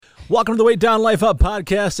Welcome to the Weight Down Life Up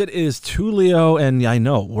podcast. It is Tulio, and I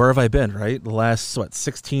know, where have I been, right? The last,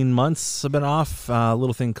 16 months I've been off. A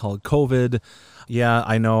little thing called COVID. Yeah,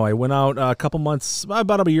 I know. I went out a couple months,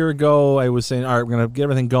 about a year ago. I was saying, all right, we're going to get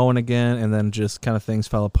everything going again, and then just kind of things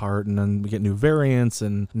fell apart, and then we get new variants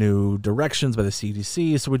and new directions by the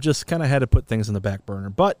CDC, so we just kind of had to put things in the back burner.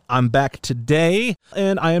 But I'm back today,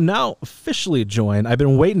 and I am now officially joined. I've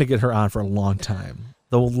been waiting to get her on for a long time.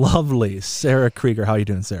 The lovely Sarah Krieger. How are you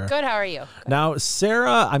doing, Sarah? Good. How are you? Good. Now,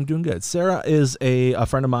 Sarah, I'm doing good. Sarah is a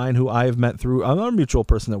friend of mine who I've met through another mutual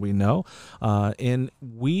person that we know, and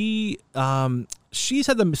she's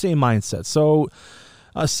had the same mindset. So,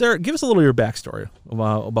 Sarah, give us a little of your backstory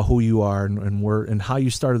about who you are and how you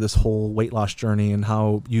started this whole weight loss journey and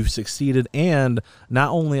how you've succeeded. And not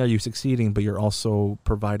only are you succeeding, but you're also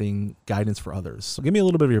providing guidance for others. So give me a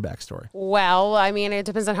little bit of your backstory. Well, I mean, it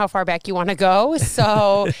depends on how far back you want to go.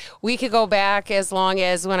 So we could go back as long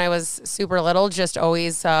as when I was super little, just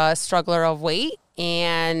always a struggler of weight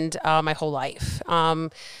and my whole life.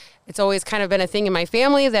 It's always kind of been a thing in my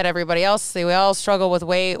family that everybody else, we all struggle with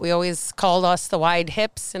weight. We always called us the wide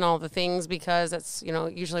hips and all the things because that's,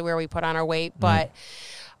 usually where we put on our weight. But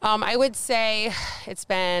I would say it's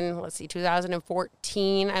been,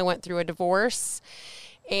 2014, I went through a divorce,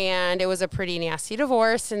 and it was a pretty nasty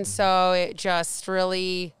divorce. And so it just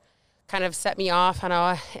really kind of set me off on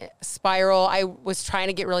a spiral. I was trying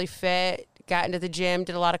to get really fit. Got into the gym,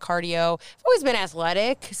 did a lot of cardio. I've always been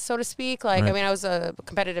athletic, so to speak. I was a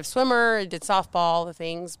competitive swimmer, did softball, the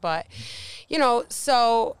things. But,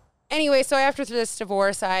 so anyway, so after this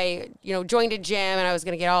divorce, I, joined a gym and I was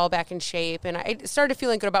going to get all back in shape. And I started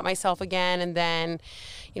feeling good about myself again. And then,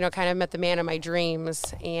 kind of met the man of my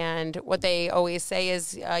dreams. And what they always say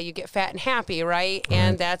is you get fat and happy, right?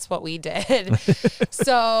 And that's what we did.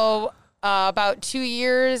 So about 2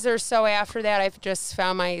 years or so after that, I've just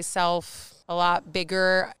found myself a lot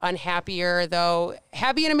bigger, unhappier, though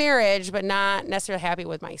happy in a marriage, but not necessarily happy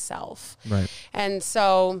with myself. Right. And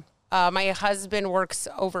so my husband works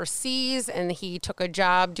overseas, and he took a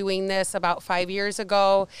job doing this about 5 years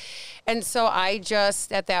ago. And so I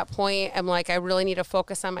just, at that point, am like, I really need to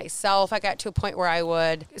focus on myself. I got to a point where I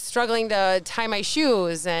would struggling to tie my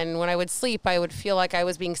shoes. And when I would sleep, I would feel like I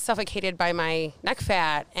was being suffocated by my neck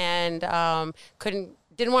fat and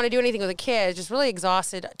didn't want to do anything with the kids, just really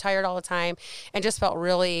exhausted, tired all the time, and just felt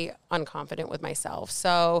really unconfident with myself.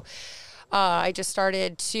 So I just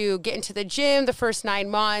started to get into the gym the first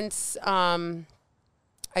 9 months.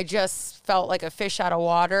 I just felt like a fish out of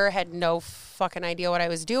water, had no fucking idea what I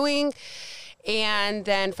was doing. And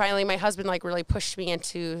then finally my husband really pushed me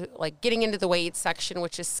into getting into the weight section,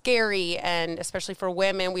 which is scary. And especially for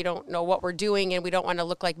women, we don't know what we're doing and we don't want to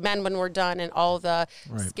look like men when we're done and all the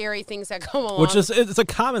scary things that come along. Which is, it's a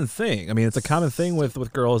common thing. I mean, it's a common thing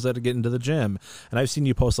with girls that get into the gym. And I've seen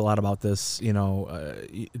you post a lot about this,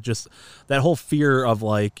 just that whole fear of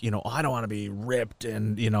I don't want to be ripped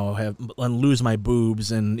and, and lose my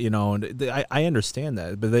boobs. And, I understand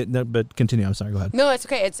that, but continue. I'm sorry. Go ahead. No, it's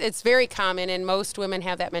okay. It's very common. And most women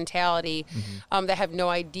have that mentality that have no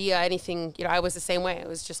idea anything. I was the same way. It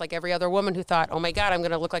was just like every other woman who thought, oh, my God, I'm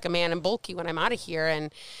going to look like a man and bulky when I'm out of here.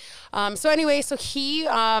 And so he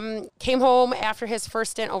came home after his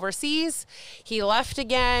first stint overseas. He left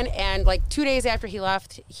again. And 2 days after he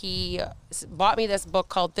left, he bought me this book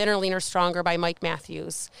called Thinner, Leaner, Stronger by Mike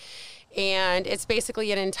Matthews. And it's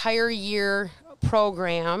basically an entire year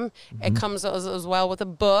program. It comes as well with a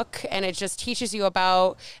book, and it just teaches you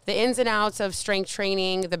about the ins and outs of strength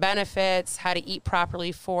training, the benefits, how to eat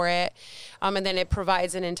properly for it, and then it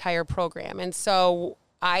provides an entire program. And so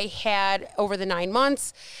I had, over the 9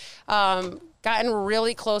 months, gotten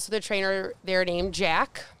really close with a trainer there named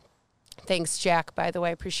Jack. Thanks, Jack, by the way.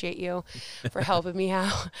 I appreciate you for helping me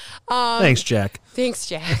out. Thanks, Jack. Thanks,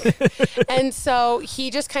 Jack. And so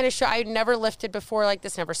he just kind of showed, I'd never lifted before like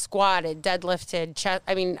this, never squatted, deadlifted, chest.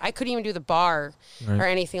 I mean, I couldn't even do the bar or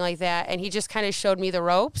anything like that. And he just kind of showed me the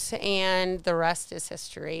ropes, and the rest is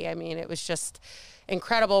history. I mean, it was just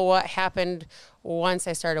incredible what happened once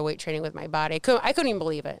I started weight training with my body. I couldn't even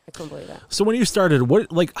believe it. I couldn't believe it. So when you started,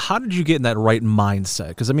 how did you get in that right mindset?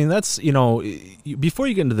 Because I mean, that's, before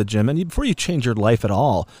you get into the gym and before you change your life at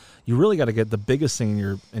all, you really got to get the biggest thing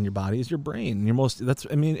in your body is your brain.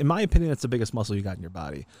 In my opinion, that's the biggest muscle you got in your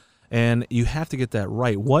body. And you have to get that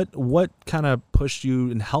right. What kind of pushed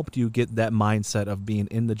you and helped you get that mindset of being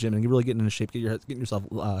in the gym and really getting into shape, getting yourself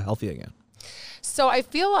healthy again? So I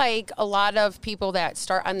feel like a lot of people that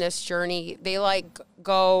start on this journey, they like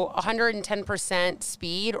go 110%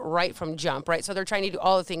 speed right from jump, right? So they're trying to do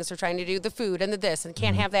all the things. They're trying to do the food and the this and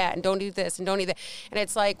can't have that and don't do this and don't eat that. And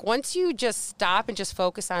it's like once you just stop and just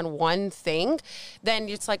focus on one thing, then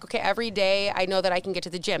it's like, okay, every day I know that I can get to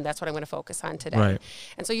the gym. That's what I'm going to focus on today. Right.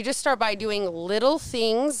 And so you just start by doing little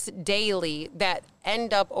things daily that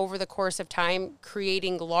end up over the course of time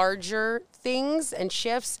creating larger things and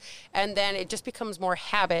shifts. And then it just becomes more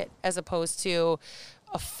habit as opposed to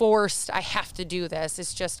a forced, I have to do this.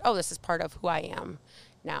 It's just, oh, this is part of who I am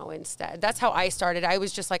now instead. That's how I started. I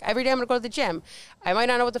was just like, every day I'm going to go to the gym. I might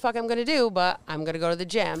not know what the fuck I'm going to do, but I'm going to go to the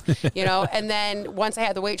gym, you know? And then once I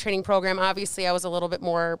had the weight training program, obviously I was a little bit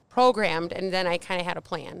more programmed, and then I kind of had a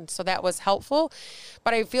plan. So that was helpful.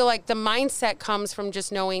 But I feel like the mindset comes from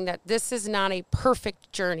just knowing that this is not a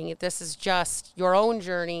perfect journey. This is just your own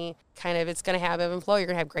journey. Kind of, it's going to have ebb and flow. You're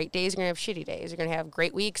going to have great days. You're going to have shitty days. You're going to have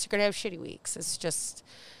great weeks. You're going to have shitty weeks. It's just,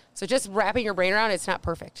 so just wrapping your brain around, it's not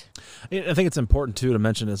perfect. I think it's important too to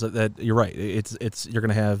mention is that you're right. It's you're going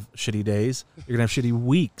to have shitty days. You're going to have shitty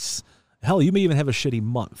weeks. Hell, you may even have a shitty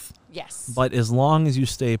month. Yes. But as long as you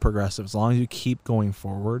stay progressive, as long as you keep going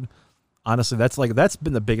forward, honestly, that's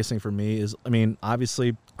been the biggest thing for me is, I mean,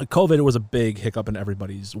 obviously COVID was a big hiccup in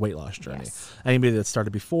everybody's weight loss journey. Yes. Anybody that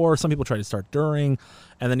started before, some people tried to start during,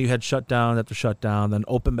 and then you had shutdown after shutdown, then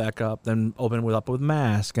open back up, then open up with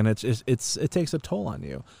mask, and it takes a toll on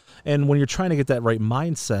you. And when you're trying to get that right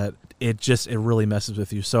mindset, it really messes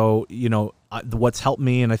with you. So, you know, what's helped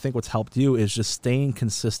me, and I think what's helped you, is just staying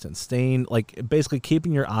consistent, staying, like, basically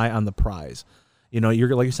keeping your eye on the prize. You know,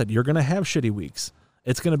 you're, like you said, you're going to have shitty weeks.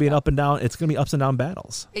 It's going to be an up and down. It's going to be ups and down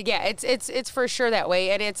battles. Yeah, it's for sure that way,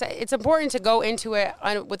 and it's important to go into it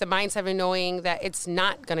with the mindset of knowing that it's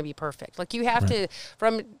not going to be perfect. Like you have to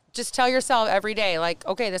just tell yourself every day, like,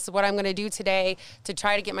 okay, this is what I'm going to do today to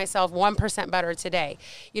try to get myself 1% better today.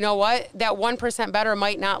 You know what? That 1% better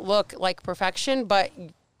might not look like perfection, but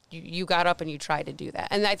you got up and you tried to do that,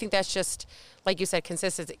 and I think that's just, like you said,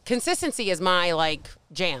 consistency. Consistency is my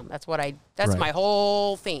jam. That's my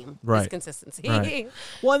whole theme. Right. Is consistency. Right.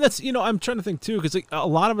 Well, and that's, you know, I'm trying to think too, because a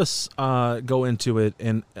lot of us go into it,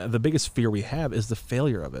 and the biggest fear we have is the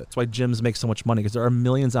failure of it. That's why gyms make so much money, because there are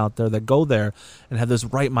millions out there that go there and have this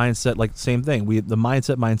right mindset, like same thing. The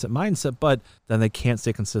mindset, but then they can't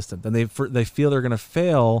stay consistent. Then they feel they're going to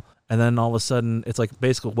fail. And then all of a sudden, it's like,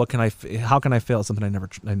 basically, how can I fail at something I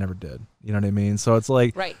never did? You know what I mean? So it's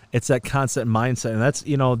like, It's that constant mindset.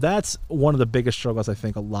 And that's one of the biggest struggles I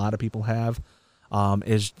think a lot of people have,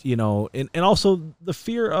 is, you know, and also the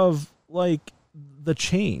fear of, like, the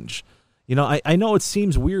change. You know, I know it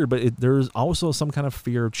seems weird, but there's also some kind of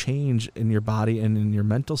fear of change in your body and in your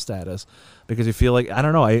mental status, because you feel like, I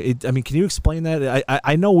don't know. I mean, can you explain that?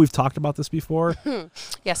 I know we've talked about this before.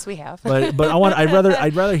 Yes, we have. But I'd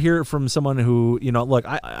rather hear it from someone who, you know, look,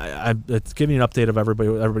 it's giving you an update of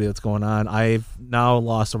everybody that's going on. I've now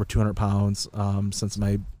lost over 200 pounds since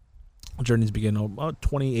my journey's began about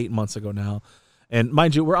 28 months ago now. And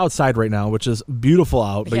mind you, we're outside right now, which is beautiful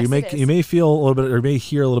out. But yes, you may feel a little bit, or you may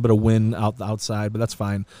hear a little bit of wind outside, but that's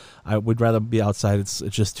fine. I would rather be outside. It's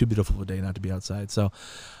just too beautiful of a day not to be outside. So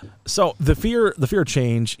the fear of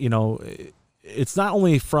change, you know, it's not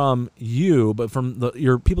only from you, but from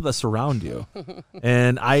your people that surround you.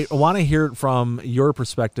 And I want to hear it from your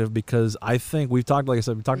perspective, because I think we've talked about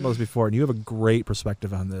this before, and you have a great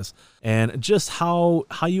perspective on this, and just how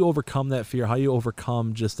you overcome that fear, how you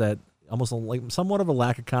overcome just that, almost like somewhat of a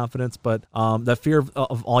lack of confidence, but that fear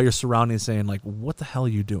of all your surroundings saying, like, what the hell are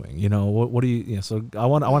you doing? You know, what do you know, so I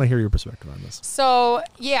want to hear your perspective on this. So,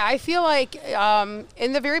 yeah, I feel like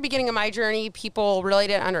in the very beginning of my journey, people really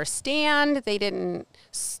didn't understand. They didn't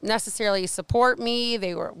necessarily support me.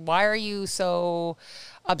 They were, why are you so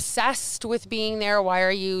obsessed with being there?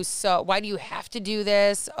 Why do you have to do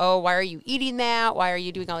this? Oh, why are you eating that? Why are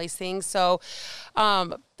you doing all these things? So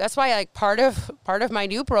that's why, like, part of my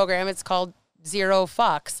new program, it's called Zero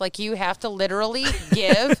Fucks. Like, you have to literally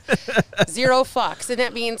give zero fucks. And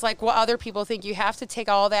that means, like, what other people think. You have to take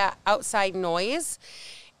all that outside noise.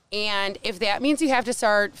 And if that means you have to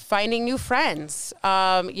start finding new friends,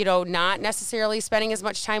 you know, not necessarily spending as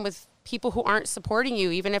much time with people who aren't supporting you,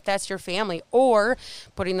 even if that's your family, or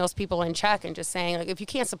putting those people in check and just saying, like, if you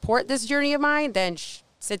can't support this journey of mine, then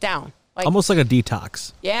sit down. Like, almost like a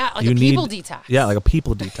detox. Yeah, like a people detox. Yeah, like a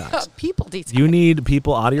people detox. People detox. You need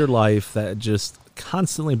people out of your life that just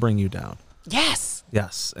constantly bring you down. Yes.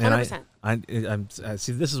 Yes. And 100%. I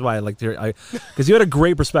see, this is why I like to hear, because you had a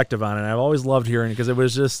great perspective on it. And I've always loved hearing it, because it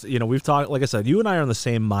was just, you know, we've talked, like I said, you and I are on the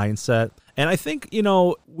same mindset. And I think, you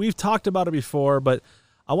know, we've talked about it before, but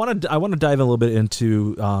I want to dive a little bit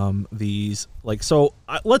into these, like, so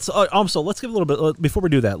let's give a little bit before we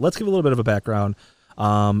do that. Let's give a little bit of a background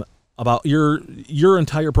about your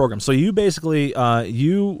entire program. So you basically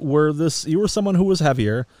you were someone who was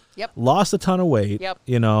heavier, Yep. lost a ton of weight, Yep.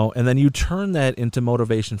 and then you turn that into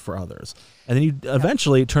motivation for others, and then you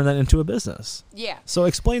eventually turn that into a business. Yeah. So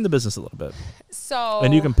explain the business a little bit, So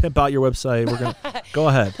and you can pimp out your website. We're gonna go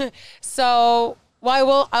ahead. So,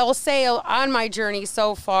 well, I will say on my journey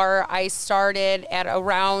so far, I started at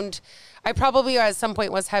around, I probably at some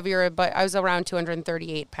point was heavier, but I was around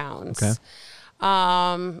 238 pounds. Okay.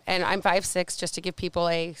 And I'm 5'6", just to give people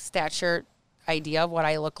a stature idea of what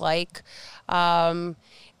I look like.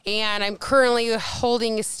 And I'm currently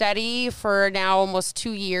holding steady for now almost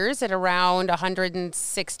 2 years at around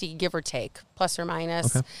 160, give or take, plus or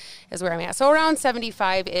minus, is where I'm at. So around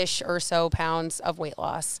 75-ish or so pounds of weight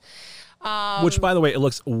loss. Which, by the way, it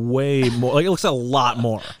looks way more. Like, it looks a lot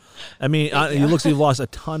more. I mean, it looks like you've lost a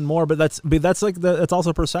ton more, but that's that's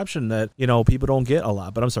also a perception that people don't get a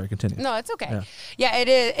lot. But I'm sorry, continue. No, it's okay. Yeah, it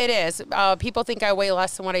is. People think I weigh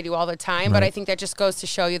less than what I do all the time, but I think that just goes to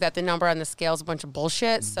show you that the number on the scale is a bunch of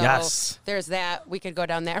bullshit. So there's that. We could go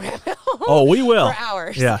down that rabbit hole. Oh, we will. For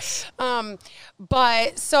hours. Yes.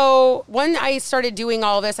 But so when I started doing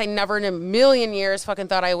all this, I never in a million years fucking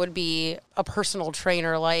thought I would be a personal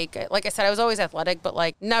trainer. Like I said, I was always athletic, but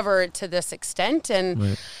like never to this extent.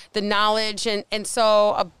 And the knowledge. And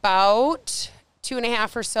so about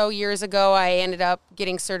 2.5 or so years ago, I ended up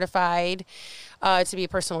getting certified to be a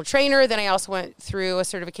personal trainer. Then I also went through a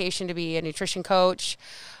certification to be a nutrition coach.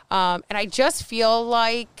 And I just feel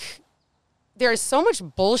like there's so much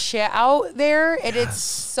bullshit out there, and it's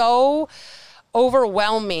so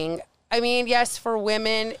overwhelming. I mean, yes, for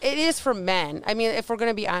women, it is for men. I mean, if we're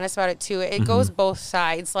going to be honest about it too, it goes both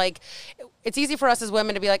sides. Like, it's easy for us as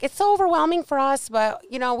women to be like, it's so overwhelming for us, but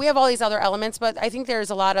we have all these other elements. But I think there's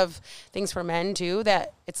a lot of things for men too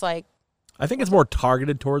that it's like, I think it's more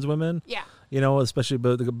targeted towards women. Yeah. Especially,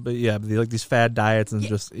 but like these fad diets and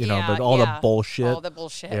just, but all the bullshit. All the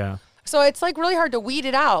bullshit. Yeah. So it's like really hard to weed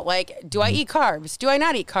it out. Like, do I eat carbs? Do I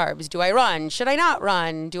not eat carbs? Do I run? Should I not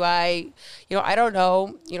run? Do I, I don't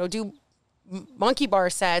know, do monkey bar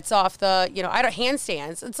sets off the, I don't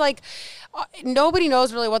handstands. It's like nobody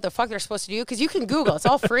knows really what the fuck they're supposed to do because you can Google. It's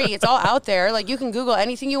all free. It's all out there. Like, you can Google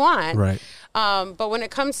anything you want. Right. But when it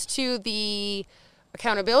comes to the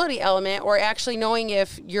accountability element, or actually knowing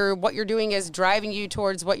if what you're doing is driving you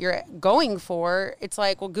towards what you're going for, it's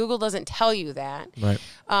like, well, Google doesn't tell you that. Right.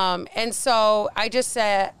 And so I just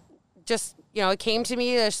said, it came to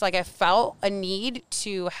me, just like I felt a need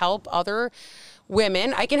to help other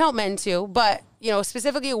women. I can help men too, but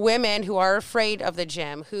specifically women who are afraid of the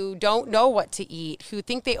gym, who don't know what to eat, who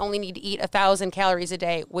think they only need to eat 1,000 calories a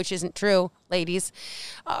day, which isn't true, ladies,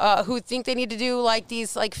 who think they need to do like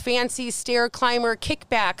these like fancy stair climber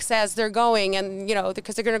kickbacks as they're going, and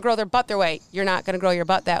because they're going to grow their butt their way. You're not going to grow your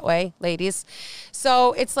butt that way, ladies.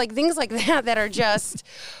 So it's like things like that are just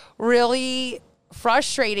really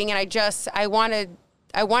frustrating, and I want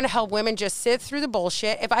to help women just sit through the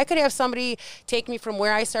bullshit. If I could have somebody take me from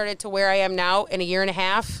where I started to where I am now in a year and a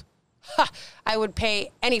half, I would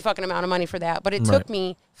pay any fucking amount of money for that. But it took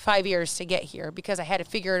me 5 years to get here because I had to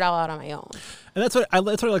figure it all out on my own. And that's what I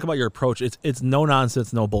like about your approach. It's no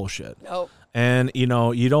nonsense, no bullshit. Nope. And you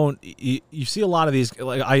see a lot of these.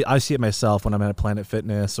 Like I see it myself when I'm at Planet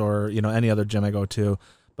Fitness or any other gym I go to.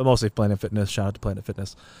 But mostly Planet Fitness. Shout out to Planet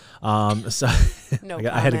Fitness. So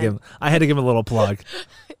I had to give him a little plug.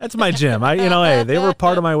 That's my gym. Hey, they were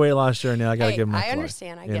part of my weight loss journey. I got to give them a plug. I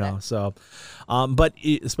understand. I get it. So, but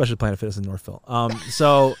especially Planet Fitness in Northville.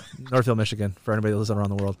 So Northville, Michigan, for anybody that lives around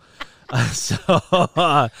the world.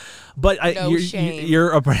 But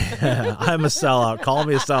you're I'm a sellout. Call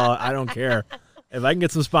me a sellout. I don't care. If I can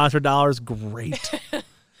get some sponsored dollars, great.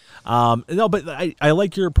 No, but I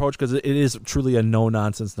like your approach because it is truly a no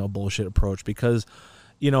nonsense, no bullshit approach because,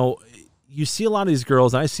 you see a lot of these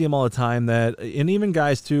girls, and I see them all the time and even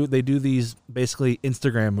guys too, they do these basically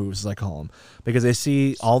Instagram moves, as I call them, because they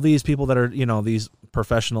see all these people that are, these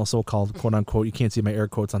professional so-called quote unquote, you can't see my air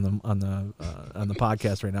quotes on the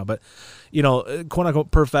podcast right now, but, quote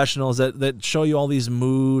unquote professionals that show you all these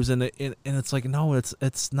moves and it's like, no,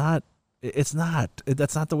 that's not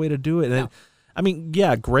the way to do it. And I mean,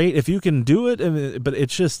 yeah, great if you can do it, but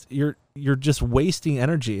it's just you're just wasting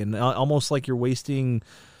energy and almost like you're wasting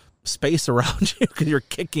space around you because you're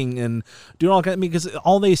kicking and doing all kind. Because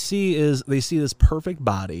all they see is this perfect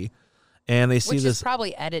body, and they see which this is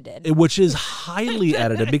probably edited, which is highly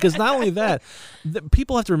edited. Because not only that,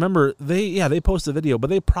 people have to remember they post a video, but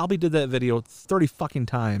they probably did that video 30 fucking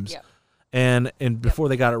times. Yep. and before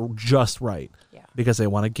they got it just right. Yeah. Because they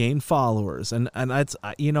want to gain followers, and that's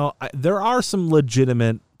there are some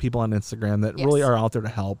legitimate people on Instagram that really are out there to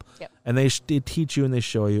help, and they teach you and they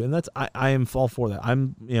show you, and that's I am all for that.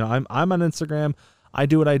 I'm on Instagram, I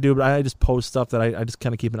do what I do, but I just post stuff that I just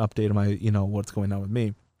kind of keep an update on my what's going on with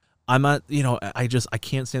me. I'm not I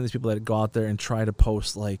can't stand these people that go out there and try to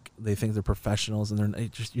post like they think they're professionals,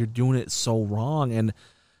 and you're doing it so wrong, and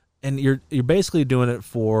you're basically doing it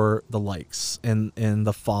for the likes and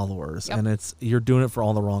the followers, and you're doing it for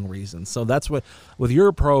all the wrong reasons. So that's what, with your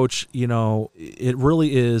approach, it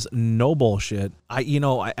really is no bullshit.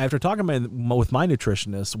 After talking with my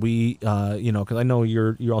nutritionist, we, because I know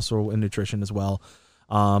you're also in nutrition as well,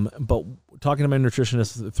 but talking to my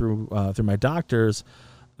nutritionist through my doctors,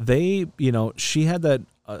 they, she had that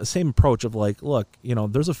same approach of like, look,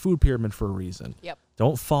 there's a food pyramid for a reason. Yep.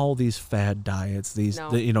 Don't follow these fad diets.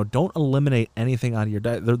 Don't eliminate anything out of your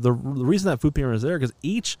diet. The reason that food pyramid is there because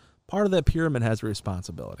each part of that pyramid has a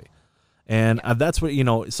responsibility, and that's what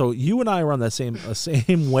So you and I are on that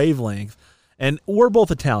same wavelength, and we're both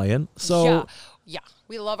Italian. So yeah,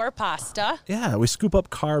 we love our pasta. Yeah, we scoop up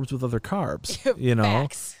carbs with other carbs.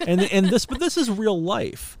 Facts. and this is real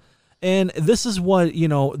life, and this is what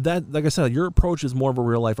that, like I said, your approach is more of a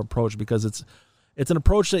real life approach because it's an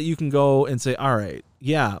approach that you can go and say, all right,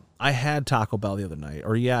 yeah, I had Taco Bell the other night,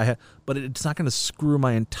 or but it's not going to screw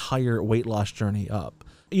my entire weight loss journey up.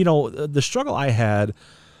 The struggle I had,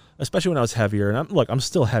 especially when I was heavier, and I'm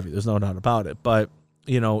still heavy, there's no doubt about it, but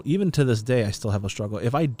even to this day, I still have a struggle.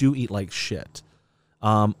 If I do eat like shit,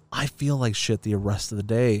 I feel like shit the rest of the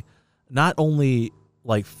day, not only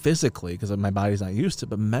like physically because my body's not used to it,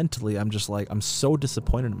 but mentally, I'm just like, I'm so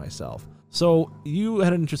disappointed in myself. So you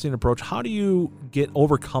had an interesting approach. How do you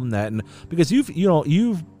overcome that? And because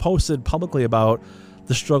you've posted publicly about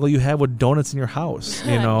the struggle you have with donuts in your house,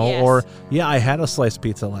 Yes. or I had a sliced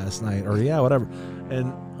pizza last night, or whatever.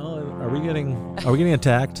 And are we getting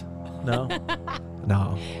attacked? No,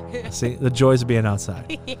 no. See, the joys of being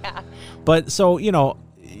outside. Yeah. But so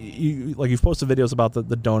you've posted videos about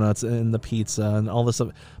the donuts and the pizza and all this stuff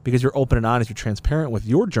because you're open and honest, you're transparent with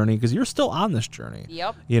your journey because you're still on this journey.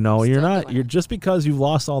 Yep. You're just because you've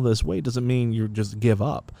lost all this weight doesn't mean you just give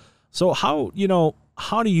up. So how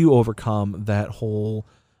do you overcome that whole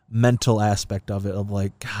mental aspect of it of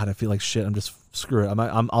like, God, I feel like shit, I'm just screw it.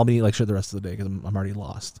 I'll be like shit the rest of the day because I'm already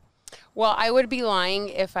lost. Well, I would be lying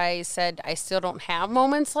if I said I still don't have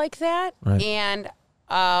moments like that. Right. And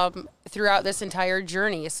throughout this entire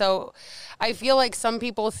journey. So I feel like some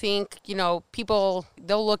people think, they'll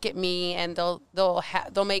look at me and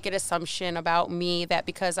they'll make an assumption about me that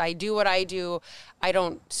because I do what I do, I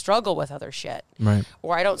don't struggle with other shit. Right.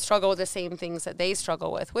 Or I don't struggle with the same things that they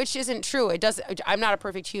struggle with, which isn't true. I'm not a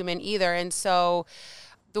perfect human either. And so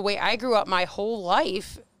the way I grew up my whole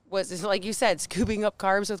life was, like you said, scooping up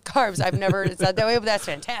carbs with carbs. I've never said that way, but that's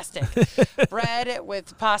fantastic. Bread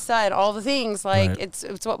with pasta and all the things, like right.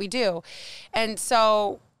 It's what we do. And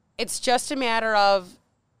so it's just a matter of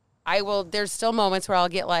there's still moments where I'll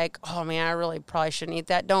get like, oh man, I really probably shouldn't eat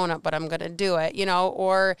that donut, but I'm going to do it,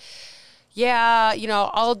 or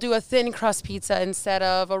I'll do a thin crust pizza instead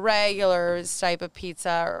of a regular type of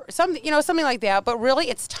pizza or something, something like that. But really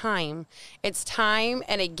it's time. It's time.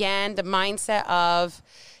 And again, the mindset of,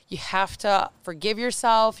 you have to forgive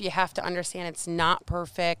yourself. You have to understand it's not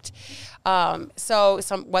perfect. So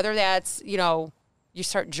whether that's, you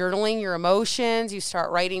start journaling your emotions, you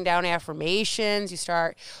start writing down affirmations, you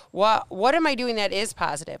start, what am I doing that is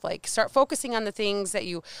positive? Like start focusing on the things that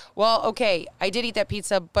okay, I did eat that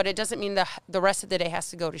pizza, but it doesn't mean the rest of the day has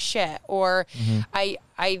to go to shit. Or I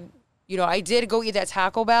did go eat that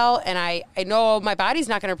Taco Bell and I know my body's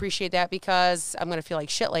not going to appreciate that because I'm going to feel like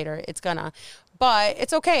shit later. It's gonna. But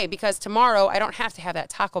it's okay because tomorrow I don't have to have that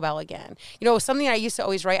Taco Bell again. Something I used to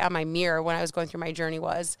always write on my mirror when I was going through my journey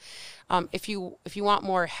was, if you want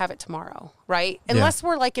more, have it tomorrow, right? Unless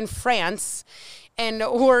we're like in France and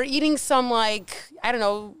we're eating some like, I don't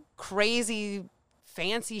know, crazy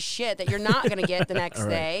fancy shit that you're not going to get the next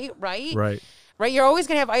day, right? Right. Right? You're always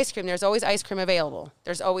going to have ice cream. There's always ice cream available.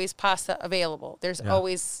 There's always pasta available. There's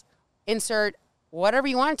always insert whatever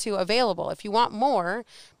you want to available. If you want more,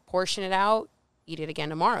 portion it out. Eat it again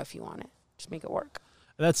tomorrow if you want it. Just make it work.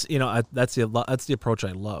 That's that's the approach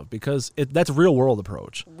I love because that's a real world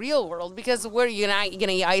approach. Real world, because what are you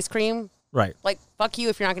gonna eat ice cream? Right. Like fuck you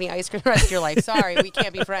if you're not gonna eat ice cream the rest of your life. Sorry, we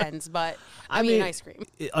can't be friends. But I'm eating ice cream.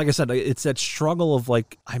 Like I said, it's that struggle of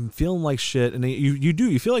like I'm feeling like shit, and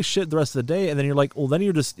you feel like shit the rest of the day, and then you're like, well, then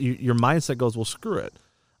your mindset goes, well, screw it.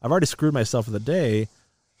 I've already screwed myself for the day.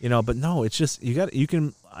 But no, it's just you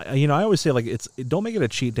can I always say, like, don't make it a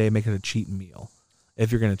cheat day, make it a cheat meal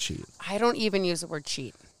if you're going to cheat. I don't even use the word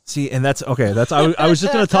cheat. See, and that's okay. I was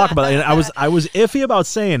just going to talk about it, and I was iffy about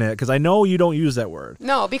saying it because I know you don't use that word.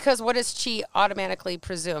 No, because what does cheat automatically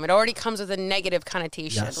presume? It already comes with a negative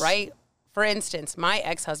connotation, Yes. right? For instance, my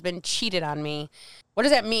ex-husband cheated on me. What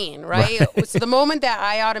does that mean, right? So the moment that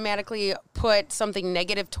I automatically put something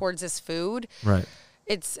negative towards this food, Right.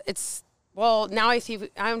 it's well, now I see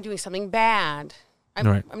I'm doing something bad.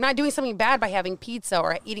 Right. I'm not doing something bad by having pizza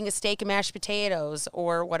or eating a steak and mashed potatoes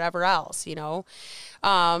or whatever else,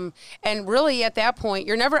 And really, at that point,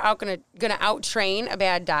 you're never gonna out train a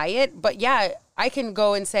bad diet. But yeah, I can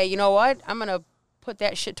go and say, you know what, I'm gonna put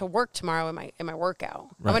that shit to work tomorrow in my workout.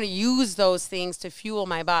 Right. I'm gonna use those things to fuel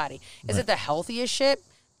my body. Is it the healthiest shit?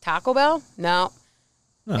 Taco Bell? No,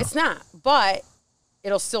 it's not. But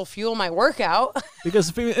it'll still fuel my workout.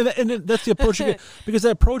 Because and that's the approach you get. Because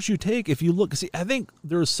that approach you take, if you look, I think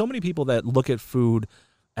there are so many people that look at food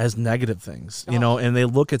as negative things, and they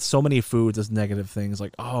look at so many foods as negative things,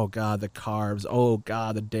 like, oh God, the carbs, oh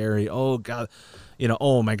God, the dairy, oh God,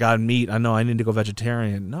 oh my God, meat. I know I need to go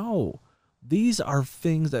vegetarian. No, these are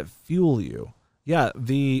things that fuel you. Yeah,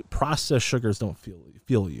 the processed sugars don't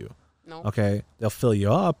fuel you. No. Okay, they'll fill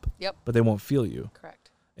you up. Yep. But they won't fuel you. Correct.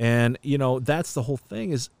 And, that's the whole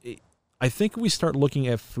thing is I think we start looking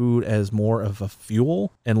at food as more of a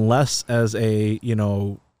fuel and less as a,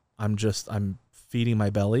 I'm feeding my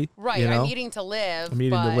belly. Right. I'm eating to live. I'm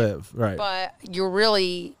eating to live. Right. But you're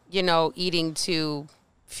really, eating to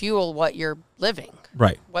fuel what you're living.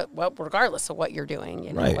 Right. What regardless of what you're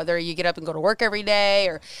doing, Right. Whether you get up and go to work every day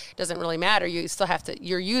or it doesn't really matter. You still have to,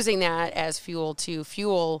 you're using that as fuel to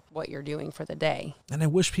fuel what you're doing for the day. And I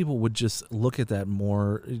wish people would just look at that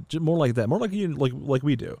more like that, more like like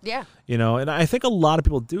we do. Yeah. And I think a lot of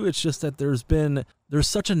people do. It's just that there's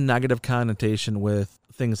such a negative connotation with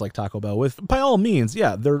things like Taco Bell. By all means,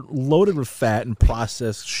 yeah, they're loaded with fat and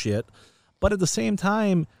processed shit, but at the same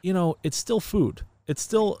time, it's still food. It's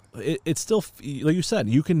still like you said,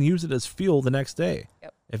 you can use it as fuel the next day.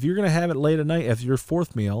 Yep. If you're going to have it late at night as your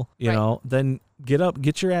fourth meal, then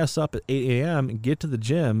get your ass up at 8 a.m. and get to the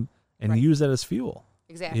gym and use that as fuel.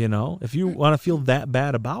 Exactly. If you want to feel that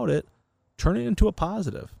bad about it, turn it into a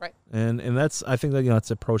positive. Right. And that's, I think that,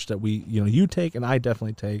 it's an approach that we, you take and I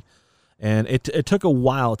definitely take. And it took a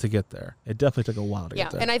while to get there. It definitely took a while to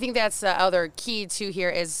get there. Yeah, and I think that's the other key too here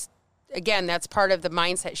is, again, that's part of the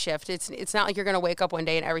mindset shift. It's not like you're going to wake up one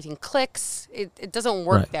day and everything clicks. It doesn't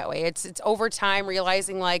work that way. It's over time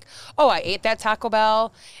realizing like, oh, I ate that Taco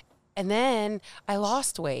Bell and then I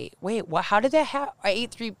lost weight. Wait, how did that happen? I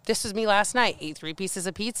ate this was me last night, ate 3 pieces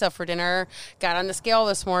of pizza for dinner, got on the scale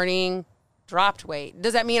this morning, dropped weight.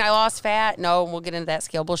 Does that mean I lost fat? No, we'll get into that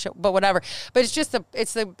scale bullshit, but whatever. But it's just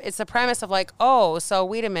it's the premise of like, oh, so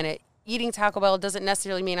wait a minute, eating Taco Bell doesn't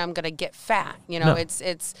necessarily mean I'm going to get fat. No.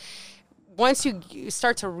 It's once you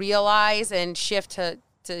start to realize and shift to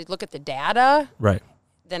look at the data, right,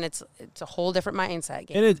 then it's a whole different mindset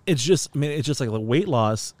game. And it's just like the weight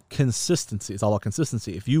loss consistency. It's all about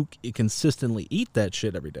consistency. If you consistently eat that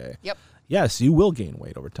shit every day, yep, yes, you will gain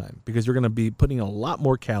weight over time because you're going to be putting a lot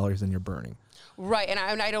more calories than you're burning. Right, and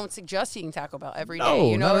I don't suggest eating Taco Bell every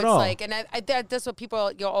day. No, not at all. Like, and that's what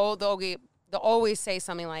people they'll always say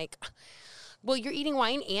something like, "Well, you're eating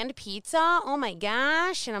wine and pizza? Oh my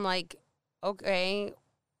gosh!" And I'm like, okay,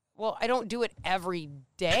 well, I don't do it every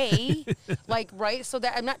day. Like, right? So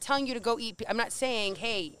that I'm not telling you to go eat. I'm not saying,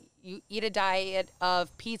 hey, you eat a diet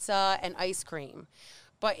of pizza and ice cream.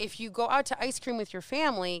 But if you go out to ice cream with your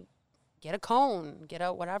family, get a cone, get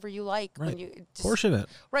a whatever you like. Right. When you portion it.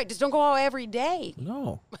 Right. Just don't go out every day.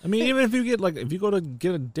 No. I mean, even if you go to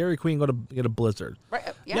get a Dairy Queen, go to get a Blizzard.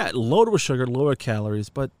 Right. Yeah, loaded with sugar, loaded with calories,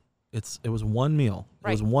 but it was one meal. Right.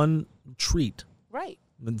 It was one treat. Right.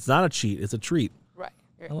 It's not a cheat. It's a treat. Right.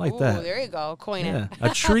 I like that. There you go. Coin Yeah. it. A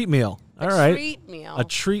treat meal. All right. A treat meal. A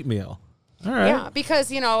treat meal. All right. Yeah,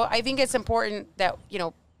 because, I think it's important that,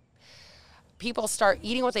 people start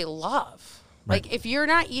eating what they love. Right. Like, if you're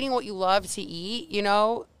not eating what you love to eat,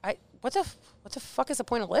 what the fuck is the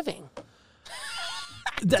point of living?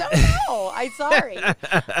 I don't know. I'm sorry.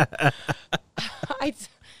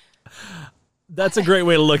 That's a great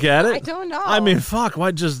way to look at it. I don't know. I mean, fuck.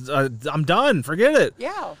 Why just? I'm done. Forget it.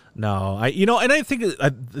 Yeah. No, and I think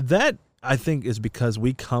that is because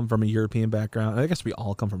we come from a European background. I guess we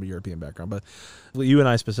all come from a European background, but you and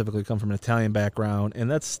I specifically come from an Italian background, and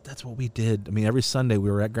that's what we did. I mean, every Sunday we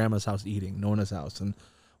were at Grandma's house eating, Nona's house, and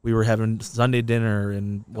we were having Sunday dinner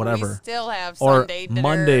and whatever. We still have or Sunday dinner.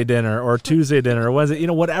 Monday dinner or Tuesday dinner or Wednesday,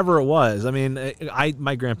 whatever it was. I mean,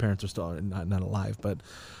 my grandparents are still not alive, but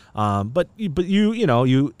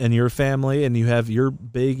you and your family, and you have your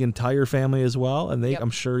big entire family as well, and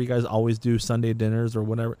I'm sure you guys always do Sunday dinners or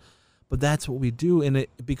whatever. But that's what we do, and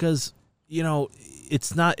because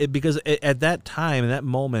it's not because at that time, in that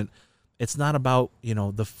moment, it's not about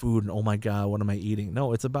the food and oh my God, what am I eating?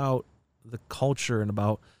 No, it's about the culture and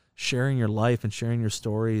about sharing your life and sharing your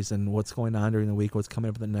stories and what's going on during the week, what's coming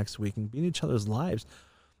up in the next week, and being in each other's lives.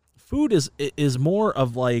 Food is more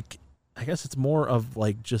of like, I guess it's more of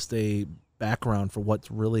like just a background for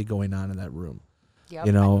what's really going on in that room.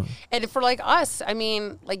 Yep. And for like us, I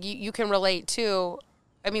mean, like you can relate too.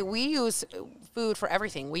 I mean, we use food for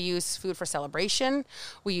everything. We use food for celebration.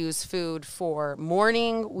 We use food for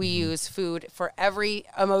mourning. We use food for every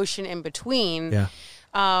emotion in between. Yeah.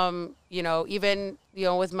 Even,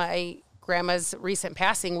 with my grandma's recent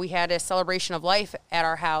passing, we had a celebration of life at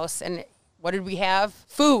our house. And what did we have?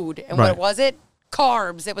 Food. And what was it?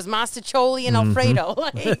 Carbs. It was mastacholi and Alfredo.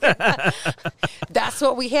 Like, that's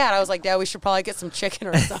what we had. I was like, Dad, we should probably get some chicken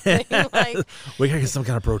or something. Like, we gotta get some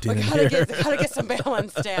kind of protein in here. Gotta get some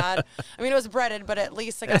balance, Dad. I mean, it was breaded, but at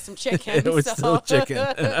least I got some chicken. It was still chicken.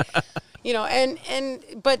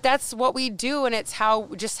 But that's what we do, and it's how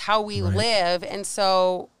we live. And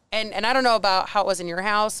so, and I don't know about how it was in your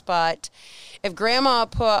house, but if Grandma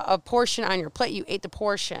put a portion on your plate, you ate the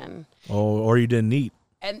portion. Oh, or you didn't eat.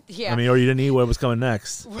 And or you didn't eat what was coming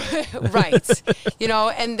next. Right.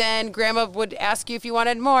 And then Grandma would ask you if you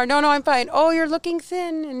wanted more. No, I'm fine. Oh, you're looking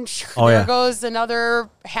thin. And there goes another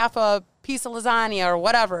half a piece of lasagna or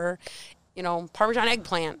whatever. Parmesan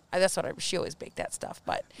eggplant. That's what she always baked that stuff.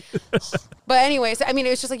 But anyways, I mean,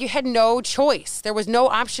 it was just like you had no choice. There was no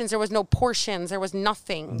options. There was no portions. There was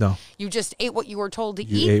nothing. No. You just ate what you were told to eat.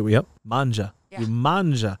 You ate, manja. Yeah. You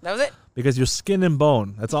manja. That was it. Because you're skin and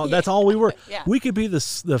bone. That's all. That's all we were. Yeah. We could be the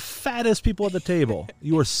fattest people at the table.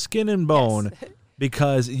 You were skin and bone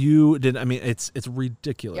because you didn't. I mean, it's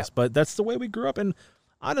ridiculous, but that's the way we grew up. And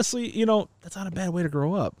honestly, that's not a bad way to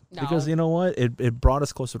grow up. No. Because you know what? It brought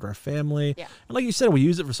us closer to our family. Yeah. And like you said, we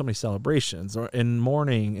use it for so many celebrations or in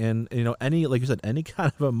mourning and any, like you said, any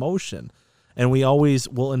kind of emotion. And we always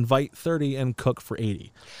will invite 30 and cook for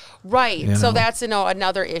 80. Right. So that's,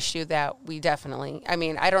 another issue that we definitely, I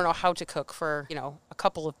mean, I don't know how to cook for, a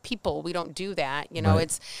couple of people. We don't do that,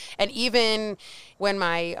 Right. And even when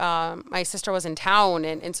my sister was in town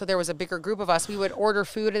and so there was a bigger group of us, we would order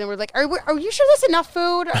food and then we're like, are you sure that's enough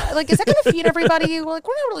food? Like, is that going to feed everybody? We're like,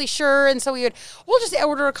 we're not really sure. And so we'll just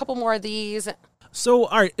order a couple more of these. So,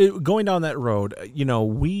 all right, going down that road, I'm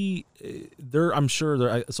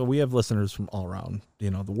sure so we have listeners from all around,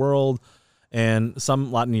 the world, and some a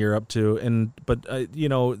lot in Europe too. But I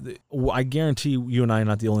guarantee you and I are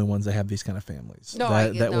not the only ones that have these kind of families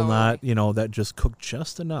that will not, that just cook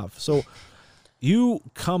just enough. So you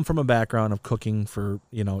come from a background of cooking for,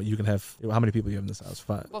 you can have, how many people you have in this house?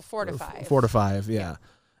 5? Well, 4 to 5. 4 to 5, yeah.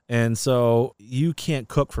 And so you can't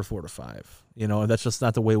cook for 4 to 5. That's just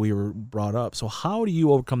not the way we were brought up. So how do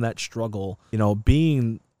you overcome that struggle,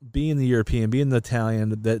 being the European, being the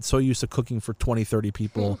Italian that's so used to cooking for 20, 30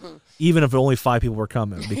 people, even if only 5 people were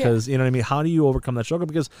coming? Because, you know what I mean? How do you overcome that struggle?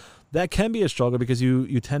 Because that can be a struggle because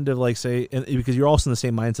you tend to like say, and because you're also in the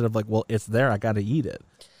same mindset of like, well, it's there, I got to eat it.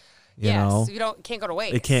 You know? Can't go to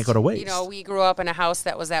waste. It can't go to waste. We grew up in a house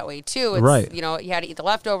that was that way too. It's, right. You had to eat the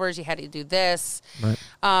leftovers. You had to do this. Right.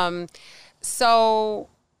 So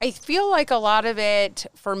I feel like a lot of it,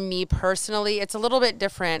 for me personally, it's a little bit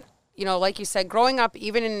different. Like you said, growing up,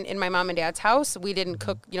 even in my mom and dad's house, we didn't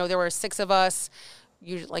cook. There were 6 of us.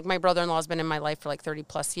 Usually, like my brother-in-law's been in my life for like 30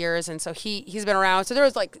 plus years. And so he's been around. So there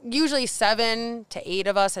was like usually 7 to 8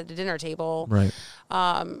 of us at the dinner table. Right.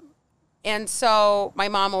 And so my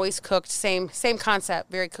mom always cooked, same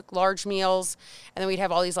concept, cook large meals, and then we'd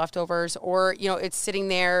have all these leftovers, or, it's sitting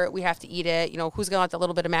there, we have to eat it, who's going to let that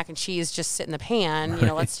little bit of mac and cheese just sit in the pan,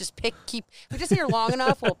 right. Let's just if we just sit here long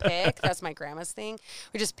enough, we'll pick. That's my grandma's thing.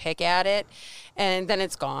 We just pick at it, and then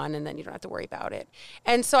it's gone, and then you don't have to worry about it.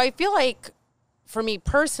 And so I feel like, for me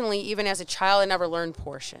personally, even as a child, I never learned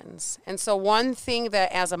portions. And so one thing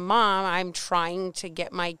that as a mom, I'm trying to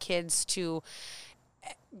get my kids to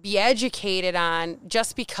be educated on,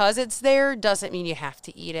 just because it's there doesn't mean you have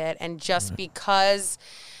to eat it. And just because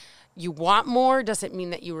you want more doesn't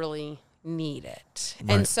mean that you really need it.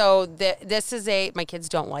 Right. And so this is my kids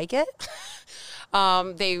don't like it.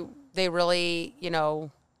 They really,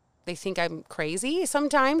 they think I'm crazy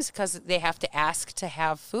sometimes because they have to ask to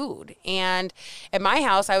have food. And at my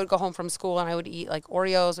house, I would go home from school and I would eat like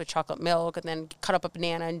Oreos with chocolate milk and then cut up a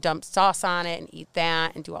banana and dump sauce on it and eat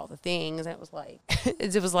that and do all the things. And it was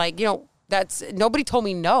like, that's, nobody told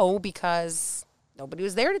me no because nobody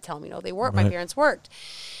was there to tell me no. They weren't. Right. My parents worked.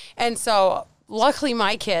 And so luckily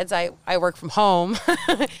my kids, I work from home.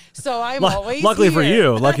 So I'm always luckily here. For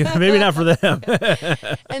you. Lucky, maybe not for them.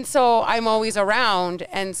 And so I'm always around.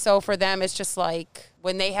 And so for them, it's just like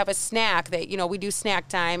when they have a snack that, we do snack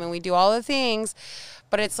time and we do all the things,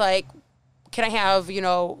 but it's like, can I have,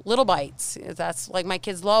 Little Bites? That's like my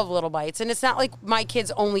kids love Little Bites. And it's not like my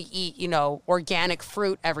kids only eat, organic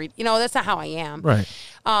fruit that's not how I am. Right.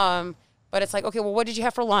 But it's like, okay, well, what did you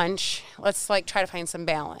have for lunch? Let's like try to find some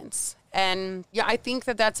balance. And yeah, I think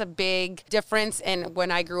that that's a big difference in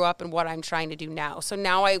when I grew up and what I'm trying to do now. So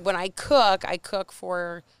now when I cook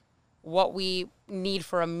for what we need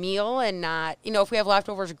for a meal and not, if we have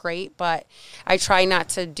leftovers, great. But I try not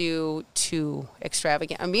to do too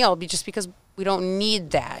extravagant a meal just because we don't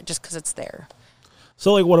need that just because it's there.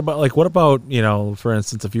 So what about, for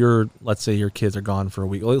instance, let's say your kids are gone for a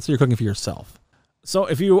week, let's say you're cooking for yourself. So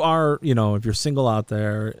if you are, if you're single out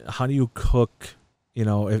there, how do you cook?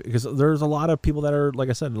 Because there's a lot of people that are, like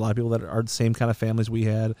I said, a lot of people that are the same kind of families we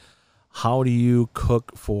had. How do you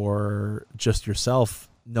cook for just yourself,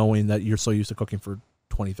 knowing that you're so used to cooking for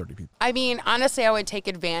 20, 30 people? I mean, honestly, I would take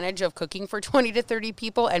advantage of cooking for 20 to 30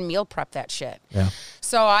 people and meal prep that shit. Yeah.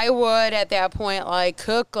 So I would, at that point,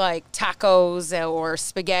 cook tacos or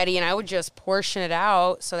spaghetti, and I would just portion it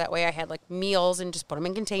out so that way I had meals and just put them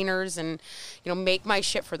in containers and, make my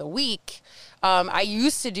shit for the week. I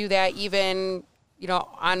used to do that even,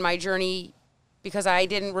 on my journey because I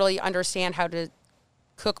didn't really understand how to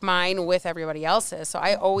cook mine with everybody else's. So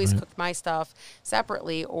I always cooked my stuff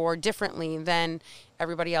separately or differently than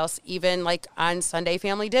everybody else. Even on Sunday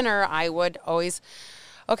family dinner, I would always,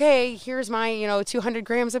 okay, here's my, 200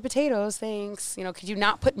 grams of potatoes. Thanks. Could you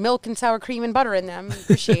not put milk and sour cream and butter in them?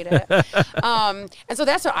 Appreciate it. And so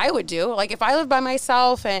that's what I would do. If I lived by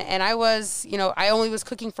myself and I was, I only was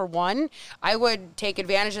cooking for one, I would take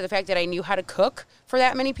advantage of the fact that I knew how to cook for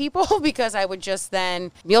that many people because I would just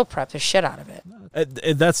then meal prep the shit out of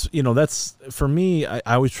it. That's for me, I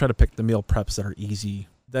always try to pick the meal preps that are easy,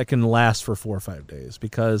 that can last for 4 or 5 days,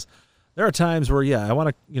 because there are times where, I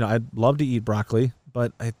want to, I'd love to eat broccoli,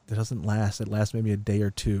 but it doesn't last. It lasts maybe a day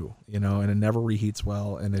or two, and it never reheats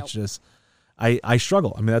well. And it's just, I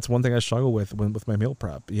struggle. I mean, that's one thing I struggle with my meal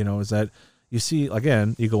prep, is that you see,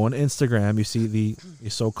 again, you go on Instagram, you see the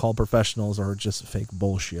so-called professionals are just fake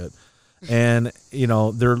bullshit. And,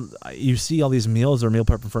 you see all these meals, they're meal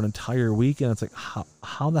prepping for an entire week. And it's like,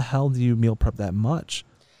 how the hell do you meal prep that much?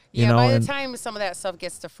 By the time some of that stuff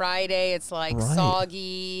gets to Friday, it's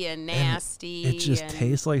soggy and nasty. And it just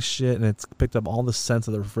tastes like shit, and it's picked up all the scents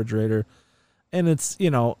of the refrigerator. And it's,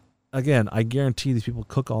 again, I guarantee these people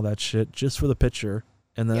cook all that shit just for the picture,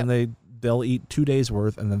 and then they'll eat 2 days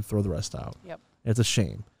worth and then throw the rest out. Yep. It's a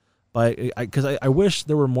shame. But because I wish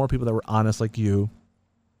there were more people that were honest like you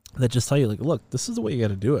that just tell you, look, this is the way you got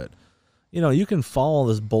to do it. You can follow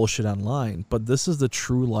this bullshit online, but this is the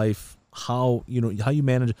true life. How you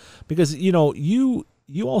manage, because you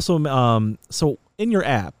also so in your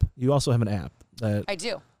app you also have an app that I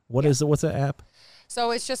do. Is it? What's that app?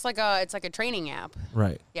 So it's just it's like a training app.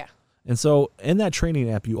 Right. Yeah. And so in that training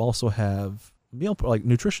app you also have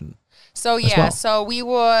nutrition. So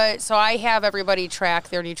so I have everybody track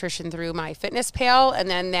their nutrition through MyFitnessPal, and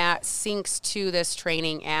then that syncs to this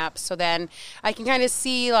training app. So then I can kind of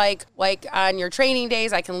see like on your training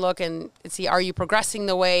days, I can look and see, are you progressing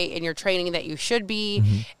the way in your training that you should be?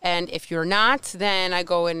 Mm-hmm. And if you're not, then I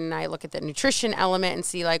go in and I look at the nutrition element and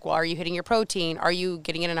see are you hitting your protein? Are you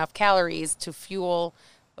getting in enough calories to fuel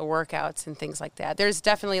the workouts and things like that? There's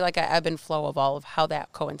definitely an ebb and flow of all of how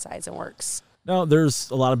that coincides and works. Now,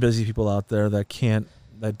 there's a lot of busy people out there that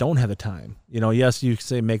don't have the time. Yes, you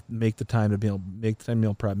say make the time to make the time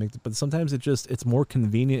meal prep, but sometimes it's more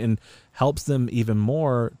convenient and helps them even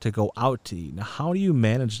more to go out to eat. Now, how do you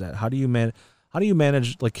manage that? How do you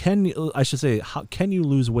manage? Can you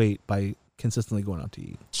lose weight by consistently going out to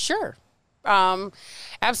eat? Sure.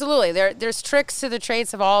 Absolutely. There's tricks to the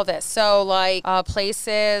trades of all of this. So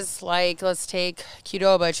places let's take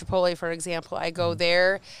Qdoba, Chipotle, for example. I go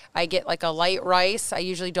there, I get a light rice. I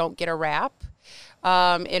usually don't get a wrap.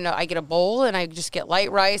 And I get a bowl and I just get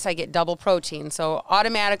light rice. I get double protein. So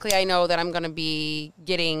automatically I know that I'm going to be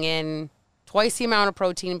getting in twice the amount of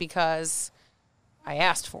protein because I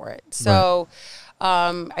asked for it. So,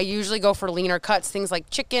 I usually go for leaner cuts, things like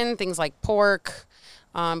chicken, things like pork.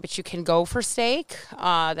 But you can go for steak.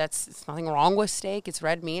 It's nothing wrong with steak. It's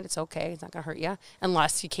red meat. It's okay. It's not going to hurt you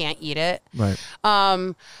unless you can't eat it. Right.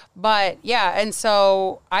 But yeah, and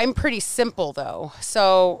so I'm pretty simple though.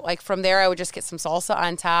 So like from there, I would just get some salsa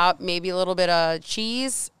on top, maybe a little bit of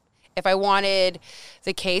cheese. If I wanted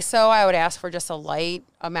the queso, I would ask for just a light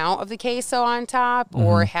amount of the queso on top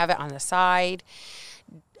or have it on the side.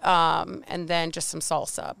 And then just some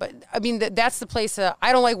salsa. But I mean, that's the place that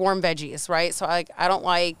I don't like warm veggies, right? So I don't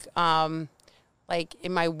like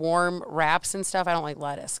in my warm wraps and stuff, I don't like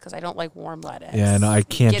lettuce because I don't like warm lettuce. Yeah, no, I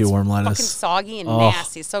can't do warm lettuce. It's fucking soggy and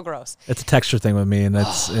nasty. It's so gross. It's a texture thing with me, and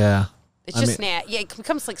that's yeah. It's just nasty. Yeah, it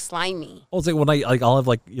becomes like slimy. Well, it's like when I'll have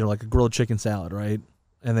like a grilled chicken salad, right?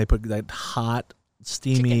 And they put that hot,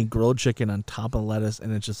 steamy grilled chicken on top of lettuce,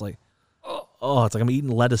 and it's just like, it's like I'm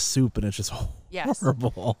eating lettuce soup, and it's just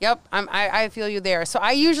horrible. Yep, I feel you there. So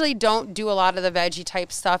I usually don't do a lot of the veggie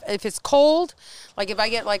type stuff. If it's cold, like if I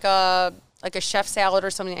get like a chef salad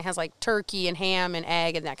or something that has like turkey and ham and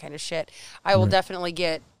egg and that kind of shit, I will definitely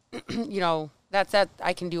get, that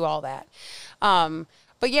I can do all that.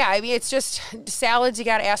 But yeah, I mean, it's just salads. You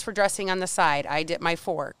got to ask for dressing on the side. I dip my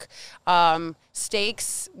fork.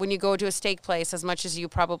 Steaks, when you go to a steak place, as much as you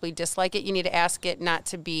probably dislike it, you need to ask it not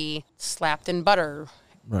to be slapped in butter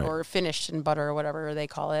or finished in butter or whatever they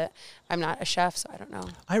call it. I'm not a chef, so I don't know.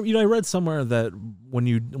 I read somewhere that when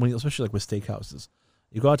you especially like with steakhouses,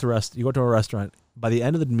 you go to a restaurant. By the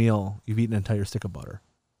end of the meal, you've eaten an entire stick of butter.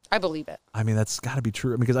 I believe it. I mean, that's got to be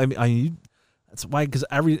true. Because that's why. Because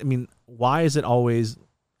why is it always?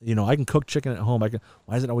 I can cook chicken at home.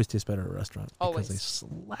 Why does it always taste better at a restaurant? Always. Because they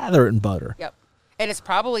slather it in butter. Yep. And it's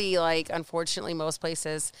probably like, unfortunately, most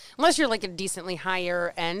places, unless you're like a decently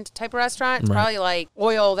higher end type of restaurant, it's probably like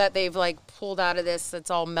oil that they've like pulled out of this that's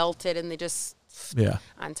all melted and they just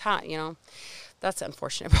on top, That's the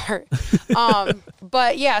unfortunate part.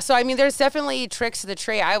 But yeah, so I mean, there's definitely tricks to the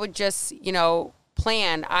trade. I would just,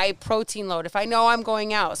 plan. I protein load if I know I'm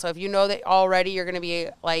going out. So if you know that already you're going to be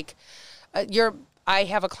like, I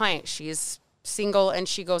have a client. She's single and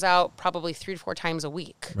she goes out probably 3 to 4 times a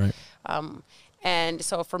week. Right. And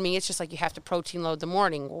so for me, it's just like you have to protein load the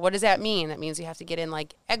morning. Well, what does that mean? That means you have to get in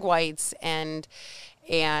like egg whites and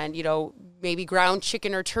maybe ground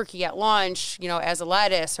chicken or turkey at lunch, as a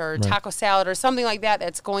lettuce or taco salad or something like that.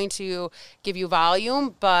 That's going to give you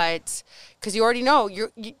volume, but because you already know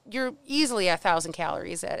you're easily 1,000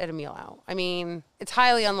 calories at a meal out. I mean, it's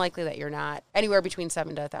highly unlikely that you're not anywhere between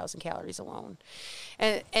 7 to 1,000 calories alone.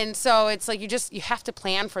 And so it's like you have to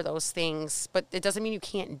plan for those things, but it doesn't mean you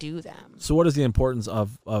can't do them. So what is the importance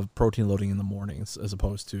of protein loading in the mornings as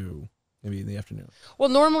opposed to maybe in the afternoon? Well,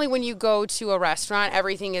 normally when you go to a restaurant,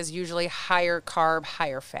 everything is usually higher carb,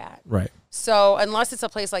 higher fat. Right. So unless it's a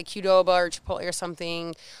place like Qdoba or Chipotle or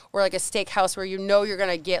something, or like a steakhouse where you're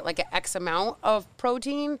going to get like an X amount of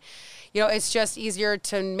protein, it's just easier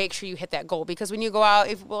to make sure you hit that goal. Because when you go out,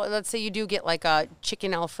 let's say you do get like a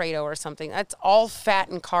chicken Alfredo or something, that's all fat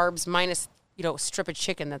and carbs minus strip of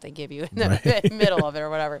chicken that they give you in the middle of it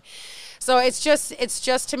or whatever. So it's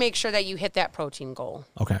just to make sure that you hit that protein goal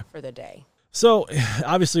for the day. So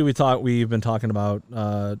obviously we've been talking about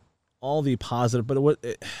all the positive, but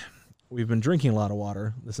we've been drinking a lot of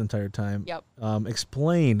water this entire time. Yep.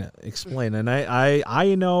 Explain. And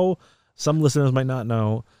I know some listeners might not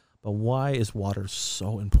know, but why is water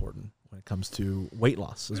so important when it comes to weight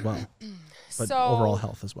loss as well, but overall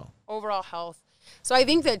health as well? Overall health. So I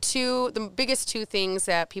think that the biggest 2 things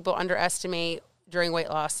that people underestimate during weight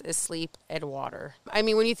loss is sleep and water. I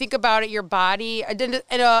mean, when you think about it, your body, an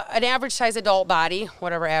average size adult body,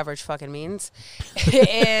 whatever average fucking means,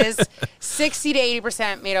 is 60 to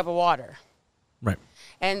 80% made up of water. Right.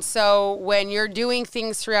 And so when you're doing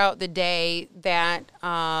things throughout the day that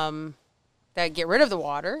get rid of the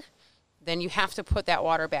water, then you have to put that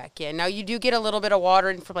water back in. Now, you do get a little bit of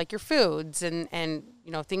water in from like your foods and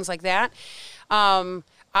things like that.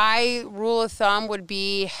 Rule of thumb would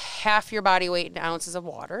be half your body weight in ounces of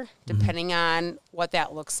water, depending on what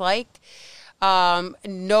that looks like.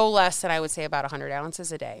 No less than, I would say, about 100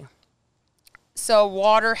 ounces a day. So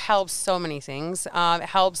water helps so many things. It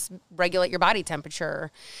helps regulate your body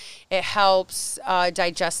temperature. It helps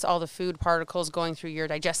digest all the food particles going through your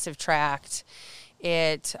digestive tract.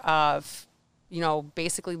 It,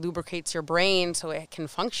 basically lubricates your brain so it can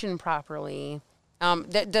function properly.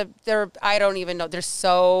 I don't even know. There's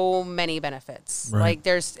so many benefits. Right. Like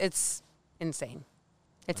it's insane.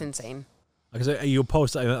 It's insane. Because you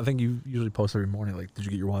post, I think you usually post every morning, like, did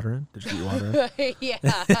you get your water in? Did you get your water in? Yeah,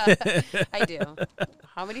 I do.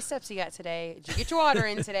 How many steps you got today? Did you get your water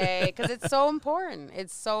in today? Because it's so important.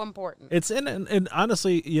 It's so important. It's and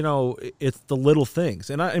honestly, you know, it's the little things.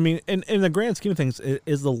 And I mean, in the grand scheme of things, it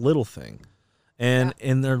is the little thing. And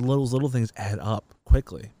their little things add up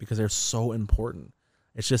quickly because they're so important.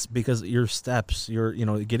 It's just because your steps, you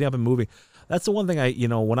know, getting up and moving. That's the one thing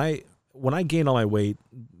when I gained all my weight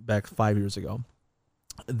back 5 years ago,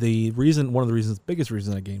 one of the biggest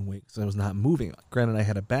reasons I gained weight is I was not moving. Granted, I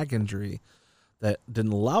had a back injury that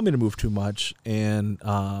didn't allow me to move too much, and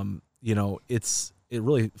you know, it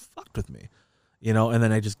really fucked with me, you know. And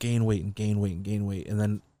then I just gained weight, and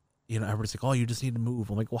then, you know, everybody's like, "Oh, you just need to move."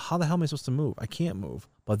 I'm like, "Well, how the hell am I supposed to move? I can't move."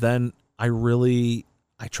 But then I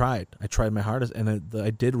tried my hardest, and I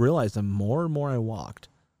did realize the more and more I walked,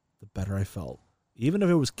 the better I felt. Even if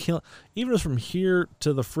it was from here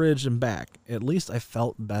to the fridge and back, at least I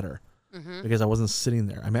felt better because I wasn't sitting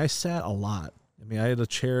there. I mean, I sat a lot. I mean, I had a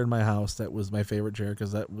chair in my house that was my favorite chair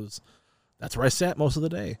because that's where I sat most of the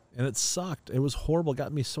day, and it sucked. It was horrible. It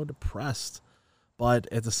got me so depressed. But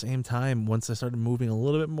at the same time, once I started moving a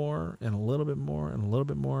little bit more and a little bit more and a little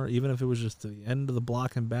bit more, even if it was just to the end of the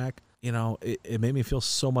block and back, you know, it made me feel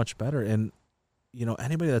so much better. And, you know,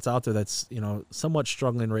 anybody that's out there that's, you know, somewhat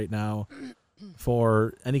struggling right now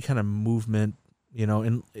for any kind of movement, you know,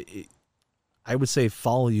 and I would say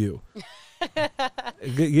follow you.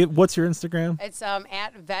 What's your Instagram? It's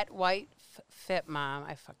at Vet White Fit Mom.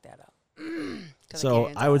 I fucked that up.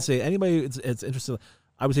 So I would say anybody it's interested,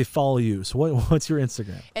 I would say follow you. So what's your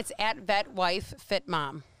Instagram? It's at Vet Wife Fit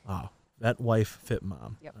Mom. Oh, Vet Wife Fit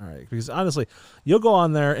Mom. Yep. All right. Because honestly, you'll go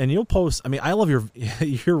on there and you'll post. I mean, I love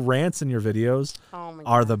your rants and your videos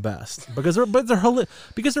are the best because they're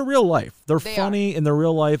real life. They're funny in their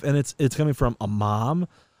real life, and it's coming from a mom,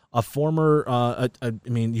 a former. I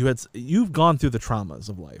mean, you've gone through the traumas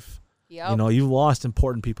of life. Yep. You know, you've lost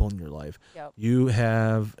important people in your life. Yep.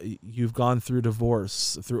 You've gone through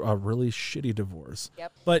divorce, through a really shitty divorce.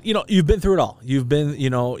 Yep. But you know, you've been through it all. You've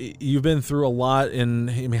been through a lot. I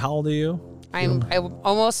mean, how old are you? I'm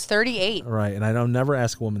almost 38. Right, and I don't never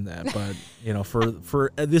ask a woman that, but you know,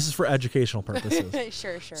 for this is for educational purposes.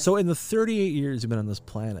 Sure. So in the 38 years you've been on this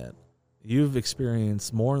planet, you've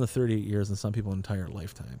experienced more in the 38 years than some people's entire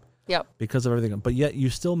lifetime. Yep. Because of everything, but yet you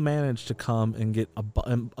still manage to come and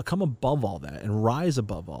come above all that and rise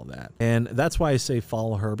above all that, and that's why I say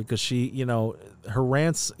follow her, because she, you know, her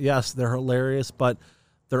rants, yes, they're hilarious, but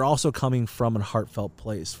they're also coming from a heartfelt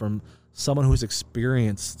place, from someone who's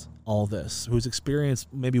experienced all this, who's experienced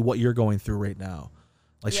maybe what you're going through right now.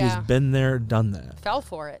 Like she's been there, done that. Fell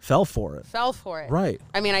for it. Right.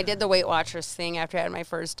 I mean, I did the Weight Watchers thing after I had my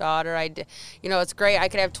first daughter. I did, you know, it's great. I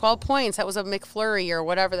could have 12 points. That was a McFlurry or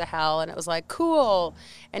whatever the hell. And it was like, cool.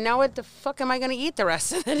 And now what the fuck am I going to eat the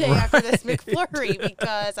rest of the day after this McFlurry?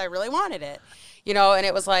 Because I really wanted it. You know, and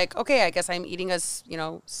it was like, okay, I guess I'm eating a, you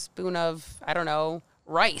know, spoon of, I don't know,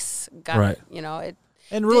 rice. Got it. You know, it.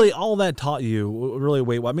 And really, all that taught you really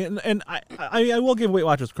Weight Watchers. I mean, and I will give Weight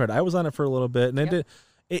Watchers credit. I was on it for a little bit, and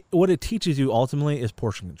what it teaches you ultimately is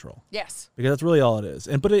portion control. Yes. Because that's really all it is.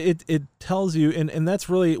 But it tells you, and that's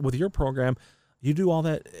really, with your program, you do all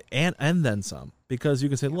that and then some. Because you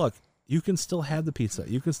can say, look, you can still have the pizza.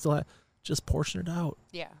 You can still just portion it out.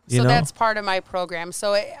 Yeah. So that's part of my program.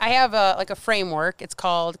 So I have a framework. It's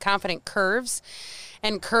called Confident Curves.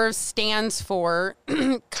 And CURVES stands for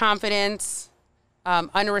confidence,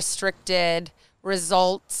 unrestricted,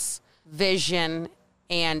 results, vision,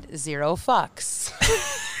 and zero fucks.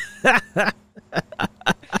 That's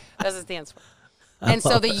what it stands for. And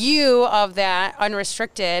so the U of that,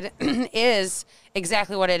 unrestricted, is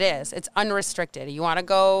exactly what it is. It's unrestricted. You want to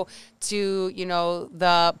go to, you know,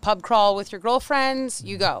 the pub crawl with your girlfriends,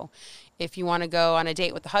 you go. If you want to go on a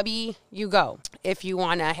date with the hubby, you go. If you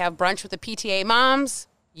want to have brunch with the PTA moms,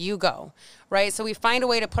 you go. Right? So we find a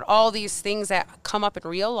way to put all these things that come up in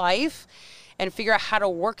real life and figure out how to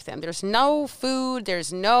work them. There's no food,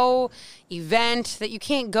 there's no event that you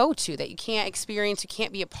can't go to, that you can't experience, you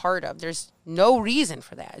can't be a part of. There's no reason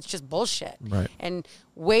for that. It's just bullshit. Right. And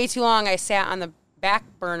way too long I sat on the back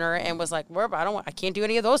burner and was like, I can't do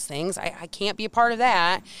any of those things. I can't be a part of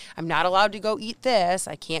that. I'm not allowed to go eat this.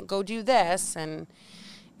 I can't go do this. And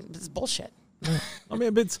it's bullshit. I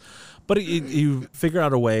mean, but you figure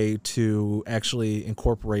out a way to actually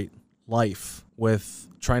incorporate life with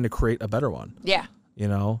trying to create a better one. Yeah. You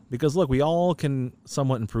know, because look, we all can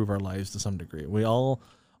somewhat improve our lives to some degree. We all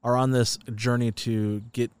are on this journey to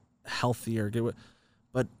get healthier,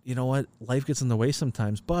 but you know what? Life gets in the way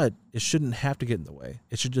sometimes, but it shouldn't have to get in the way.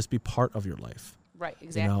 It should just be part of your life. Right,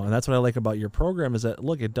 exactly. And that's what I like about your program is that,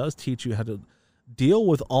 look, it does teach you how to deal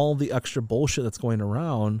with all the extra bullshit that's going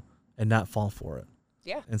around and not fall for it.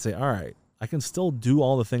 Yeah. And say, all right, I can still do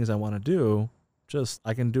all the things I want to do. Just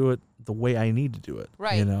I can do it the way I need to do it.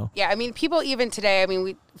 Right. Yeah. I mean, people even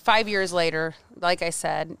today, 5 years later, like I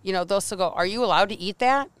said, they'll still go, are you allowed to eat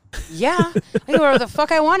that? Yeah. I can do whatever the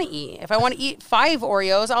fuck I want to eat. If I want to eat 5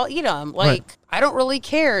 Oreos, I'll eat them. Like, I don't really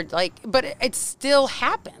care. Like, but it still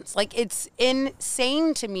happens. Like, it's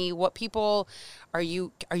insane to me what people, are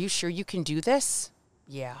you sure you can do this?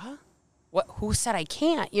 Yeah. Who said I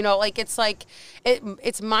can't?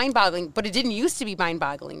 It's mind-boggling, but it didn't used to be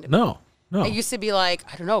mind-boggling to me. No. It used to be like,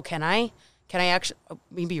 I don't know, can I actually,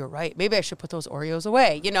 maybe you're right. Maybe I should put those Oreos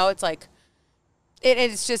away. It's like,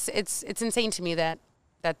 it's just, it's insane to me that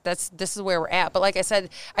this is where we're at. But like I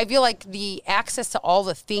said, I feel like the access to all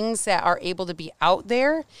the things that are able to be out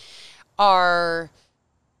there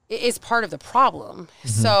is part of the problem. Mm-hmm.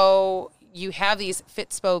 So you have these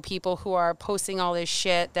Fitspo people who are posting all this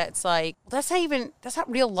shit that's like, that's not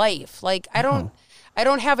real life. Like, I don't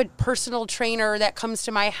have a personal trainer that comes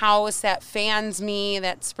to my house that fans me,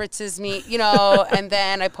 that spritzes me, and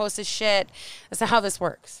then I post this shit. That's not how this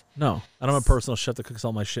works. No, I don't have a personal chef that cooks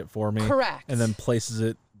all my shit for me. Correct. And then places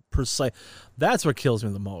it precise. That's what kills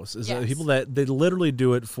me the most is the people that they literally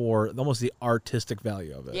do it for almost the artistic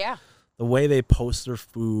value of it. Yeah. The way they post their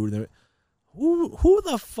food. Who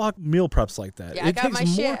the fuck meal preps like that? Yeah, I got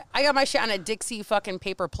my shit on a Dixie fucking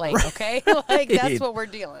paper plate, okay? Like, that's what we're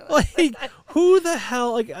dealing with. Like, who the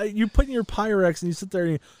hell, you put in your Pyrex and you sit there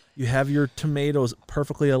and you have your tomatoes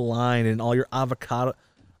perfectly aligned and all your avocado.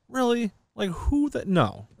 Really? Like,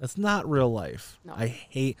 no, that's not real life. No. I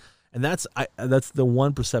hate, and that's the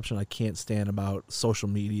one perception I can't stand about social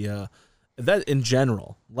media, that in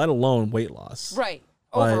general, let alone weight loss. Right.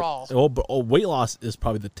 Overall, weight loss is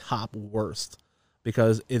probably the top worst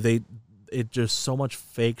because it just so much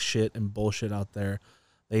fake shit and bullshit out there.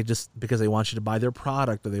 They just because they want you to buy their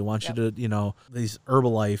product or they want you to these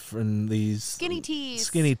Herbalife and these skinny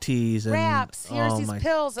teas and wraps. Here's these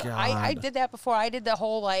pills. I did that before. I did the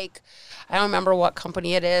whole I don't remember what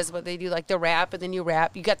company it is, but they do like the wrap and then you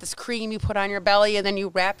wrap. You got this cream you put on your belly and then you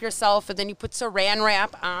wrap yourself and then you put Saran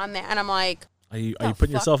wrap on that. And I'm like. Are you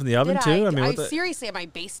putting yourself in the oven too? Seriously, am I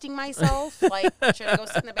basting myself? Like, should I go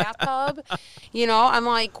sit in the bathtub? I'm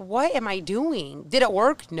like, what am I doing? Did it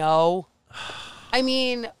work? No.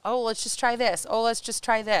 Let's just try this. Let's just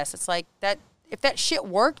try this. It's like that. If that shit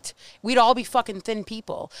worked, we'd all be fucking thin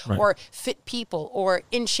people or fit people or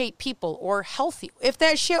in shape people or healthy. If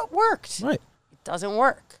that shit worked, it doesn't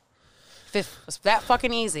work. If it was that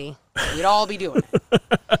fucking easy, we'd all be doing it.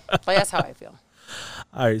 But that's how I feel.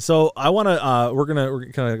 All right, so I want to we're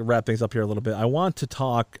gonna wrap things up here a little bit. I want to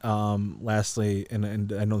talk lastly,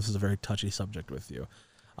 and I know this is a very touchy subject with you,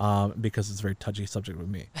 because it's a very touchy subject with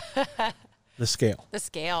me. The scale. I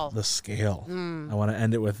want to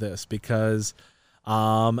end it with this because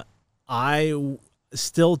I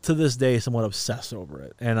still to this day somewhat obsessed over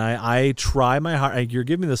it, and I try my hard. You're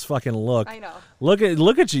giving me this fucking look. I know. Look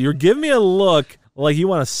at you. You're giving me a look. Like you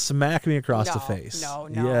want to smack me across the face. No.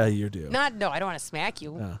 Yeah, you do. No, I don't want to smack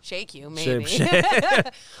you. Yeah. Shake you, maybe.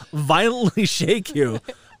 Violently shake you.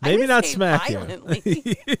 Maybe not smack violently.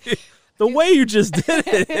 you. The way you just did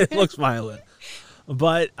it looks violent.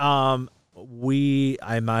 But I'm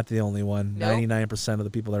not the only one. Nope. 99% of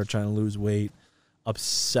the people that are trying to lose weight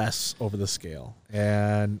obsess over the scale.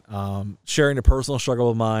 And sharing a personal struggle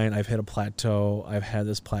of mine, I've hit a plateau. I've had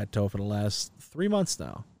this plateau for the last 3 months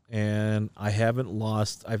now. And I've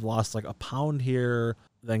lost like a pound here,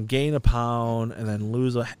 then gain a pound, and then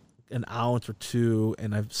lose an ounce or two,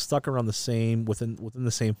 and I've stuck around the same within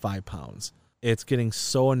the same 5 pounds. It's getting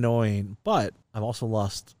so annoying, but I've also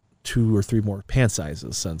lost 2 or 3 more pant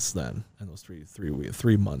sizes since then in those 3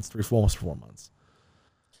 months, almost 4 months.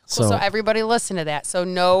 Cool. So everybody listen to that. So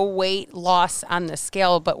no weight loss on the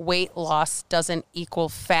scale, but weight loss doesn't equal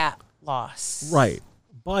fat loss. Right.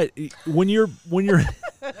 But when you're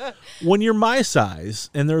when you're my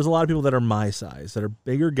size, and there's a lot of people that are my size, that are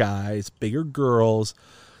bigger guys, bigger girls,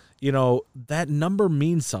 that number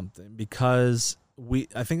means something because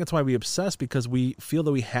I think that's why we obsess, because we feel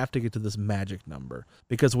that we have to get to this magic number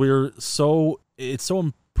because it's so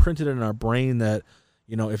imprinted in our brain that,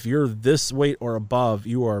 if you're this weight or above,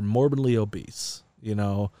 you are morbidly obese,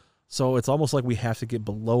 so it's almost like we have to get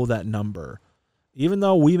below that number, even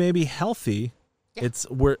though we may be healthy. Yeah. There's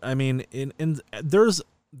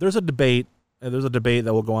a debate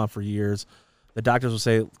that will go on for years. The doctors will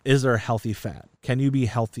say, is there a healthy fat? Can you be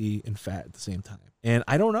healthy and fat at the same time? And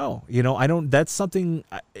I don't know. That's something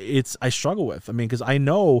I struggle with. Because I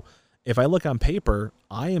know if I look on paper,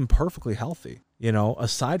 I am perfectly healthy. You know,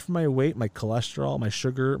 aside from my weight, my cholesterol, my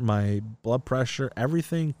sugar, my blood pressure,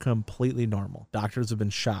 everything completely normal. Doctors have been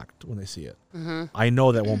shocked when they see it. I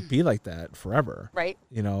know that won't be like that forever. Right.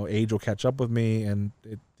 You know, age will catch up with me and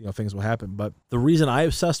things will happen. But the reason I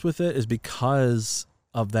obsessed with it is because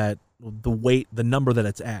of the weight, the number that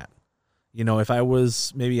it's at. You know, if I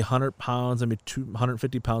was maybe 100 pounds, maybe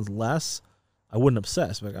 250 pounds less, I wouldn't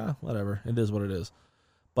obsess. Like, whatever. It is what it is.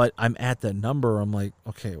 But I'm at that number. I'm like,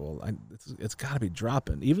 okay, well, it's got to be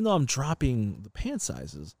dropping. Even though I'm dropping the pant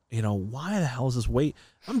sizes, you know, why the hell is this weight?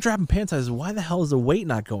 I'm dropping pant sizes. Why the hell is the weight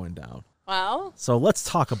not going down? Well, so let's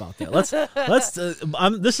talk about that. Let's.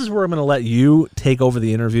 This is where I'm going to let you take over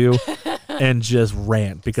the interview and just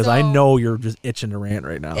rant because I know you're just itching to rant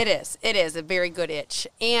right now. It is a very good itch,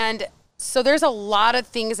 and so there's a lot of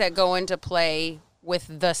things that go into play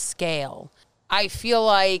with the scale. I feel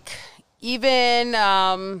like even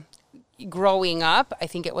growing up, I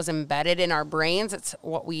think it was embedded in our brains. It's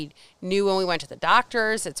what we knew when we went to the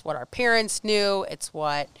doctors. It's what our parents knew. It's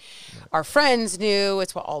what our friends knew.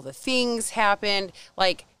 It's what all the things happened.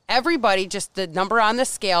 Like everybody, just the number on the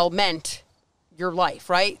scale meant your life,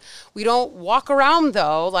 right? We don't walk around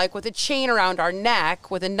though, like with a chain around our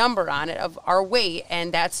neck with a number on it of our weight,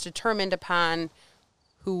 and that's determined upon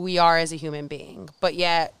who we are as a human being. But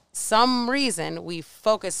yet, some reason we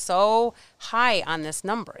focus so high on this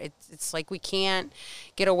number. It's like we can't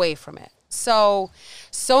get away from it. So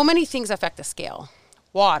many things affect the scale.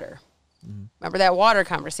 Water. Remember that water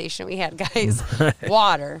conversation we had, guys?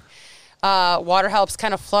 Water. Water helps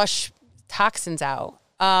kind of flush toxins out.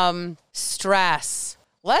 Stress.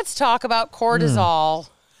 Let's talk about cortisol.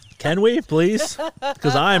 Can we, please?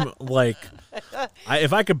 Because I'm like,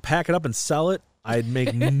 if I could pack it up and sell it, I'd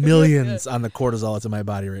make millions on the cortisol that's in my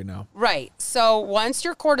body right now. Right. So once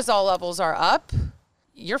your cortisol levels are up,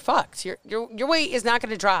 you're fucked. Your weight is not going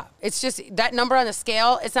to drop. It's just that number on the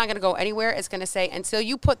scale, it's not going to go anywhere. It's going to say, until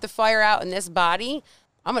you put the fire out in this body,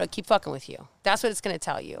 I'm going to keep fucking with you. That's what it's going to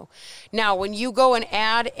tell you. Now, when you go and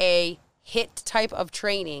add a HIIT type of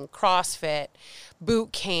training, CrossFit,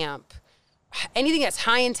 boot camp, anything that's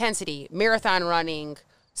high intensity, marathon running,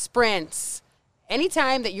 sprints,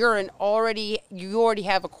 anytime that you already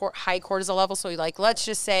have a high cortisol level, so like let's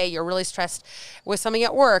just say you're really stressed with something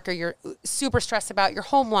at work, or you're super stressed about your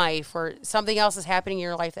home life, or something else is happening in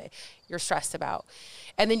your life that you're stressed about,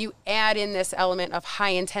 and then you add in this element of high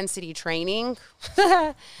intensity training,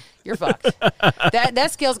 you're fucked.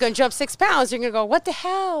 that scale's going to jump 6 pounds. You're going to go, what the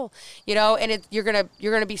hell? You know, and you're going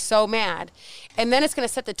to be so mad, and then it's going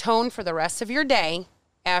to set the tone for the rest of your day.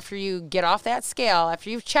 After you get off that scale,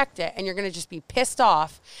 after you've checked it, and you're going to just be pissed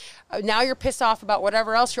off. Now you're pissed off about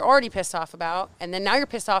whatever else you're already pissed off about. And then now you're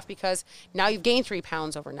pissed off because now you've gained 3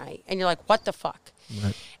 pounds overnight. And you're like, what the fuck?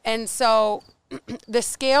 Right. And so the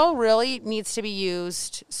scale really needs to be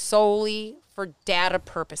used solely for data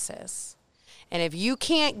purposes. And if you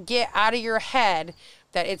can't get out of your head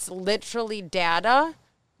that it's literally data,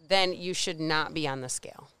 then you should not be on the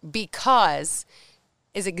scale. Because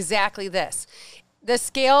is exactly this. The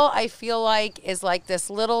scale, I feel like, is like this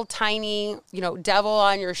little tiny, devil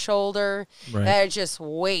on your shoulder that just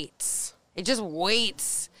waits. It just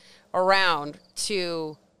waits around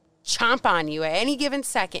to chomp on you at any given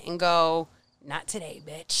second and go, not today,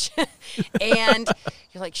 bitch. And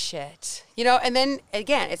you're like, shit. And then,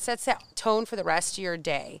 again, it sets that tone for the rest of your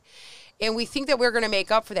day. And we think that we're going to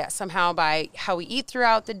make up for that somehow by how we eat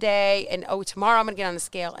throughout the day. And, tomorrow I'm going to get on the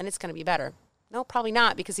scale and it's going to be better. No, probably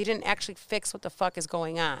not, because he didn't actually fix what the fuck is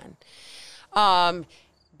going on.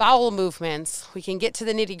 Bowel movements, we can get to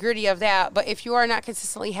the nitty gritty of that. But if you are not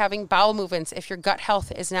consistently having bowel movements, if your gut health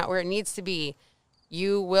is not where it needs to be,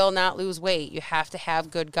 you will not lose weight. You have to have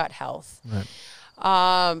good gut health.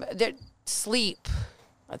 Right. Sleep.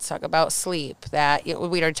 Let's talk about sleep. We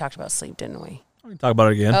already talked about sleep, didn't we? We can talk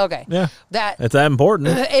about it again. Okay. Yeah. It's that important.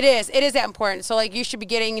 It is. It is that important. So, you should be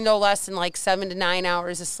getting no less than 7 to 9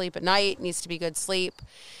 hours of sleep at night. It needs to be good sleep.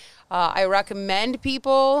 I recommend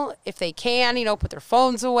people, if they can, put their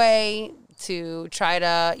phones away to try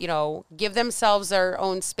to, give themselves their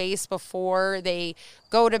own space before they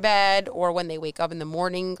go to bed or when they wake up in the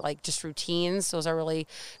morning, just routines. Those are really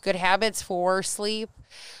good habits for sleep.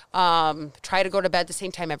 Try to go to bed the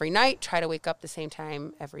same time every night. Try to wake up the same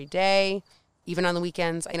time every day. Even on the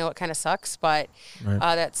weekends. I know it kind of sucks, but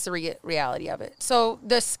that's the reality of it. So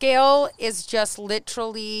the scale is just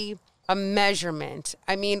literally a measurement.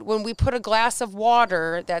 I mean, when we put a glass of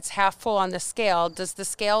water that's half full on the scale, does the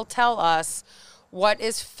scale tell us what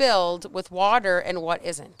is filled with water and what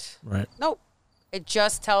isn't? Right. Nope. It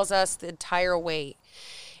just tells us the entire weight.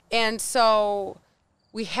 And so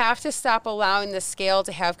We have to stop allowing the scale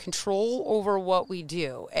to have control over what we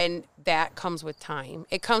do. And that comes with time.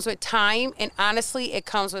 It comes with time. And honestly, it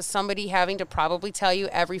comes with somebody having to probably tell you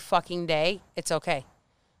every fucking day, it's okay.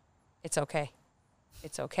 It's okay.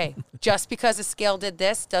 It's okay. Just because a scale did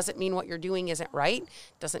this doesn't mean what you're doing isn't right.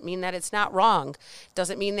 Doesn't mean that it's not wrong.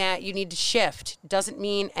 Doesn't mean that you need to shift. Doesn't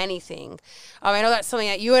mean anything. I know that's something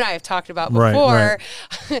that you and I have talked about before,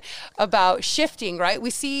 right. About shifting, right? We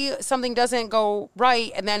see something doesn't go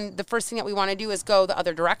right, and then the first thing that we want to do is go the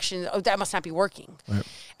other direction. Oh, that must not be working. Right.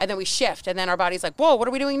 And then we shift, and then our body's like, whoa, what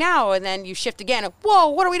are we doing now? And then you shift again. Whoa,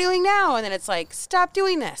 what are we doing now? And then it's like, stop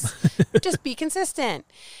doing this. Just be consistent.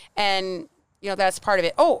 And that's part of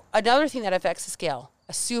it. Oh, another thing that affects the scale,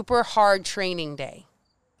 a super hard training day.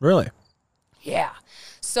 Really? Yeah.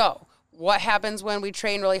 So what happens when we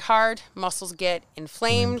train really hard? Muscles get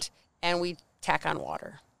inflamed and we tack on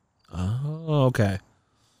water. Oh, okay.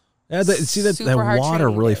 Yeah, that water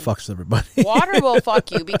really fucks everybody. Water will fuck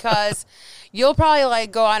you because you'll probably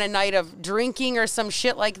go on a night of drinking or some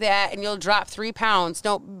shit like that and you'll drop 3 pounds.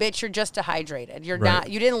 No, bitch, you're just dehydrated. You're right.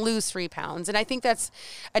 You didn't lose 3 pounds. And I think that's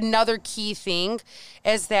another key thing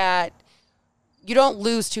is that you don't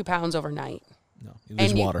lose 2 pounds overnight. No, you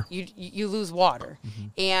lose water. You lose water. Mm-hmm.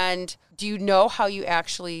 And do you know how you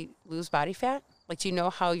actually lose body fat? Do you know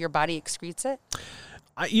how your body excretes it?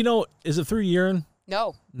 Is it through urine?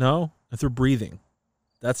 No, through breathing.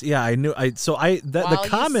 I knew.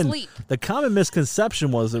 The common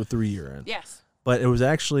misconception was that through urine. Yes. But it was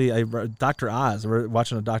actually Dr. Oz. We're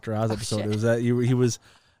watching a Dr. Oz episode. Shit. It was that he was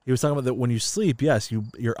talking about that when you sleep. Yes,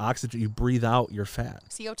 your oxygen, you breathe out your fat.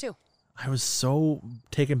 CO2. I was so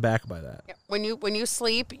taken back by that. Yeah. When you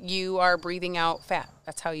sleep, you are breathing out fat.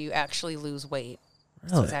 That's how you actually lose weight. Really?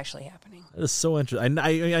 That's what's actually happening. That is so interesting.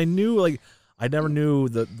 I knew I never knew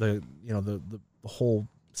the whole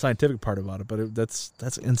scientific part about it, but that's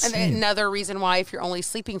insane. And another reason why, if you're only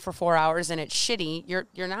sleeping for 4 hours and it's shitty,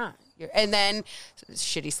 you're not. And then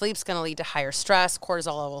shitty sleep's going to lead to higher stress,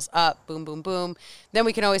 cortisol levels up, boom, boom, boom. Then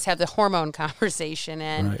we can always have the hormone conversation,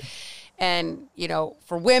 and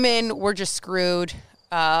for women, we're just screwed.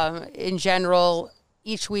 In general,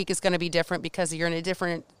 each week is going to be different because you're in a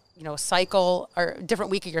different cycle or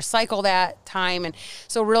different week of your cycle that time. And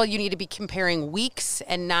so really you need to be comparing weeks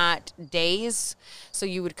and not days. So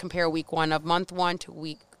you would compare week 1 of month 1 to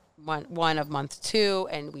week 1 of month 2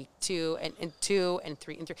 and week 2 and 2 and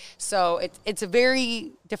 3 and 3. So it's a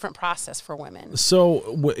very different process for women. So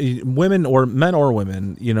women or men or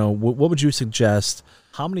women, what would you suggest?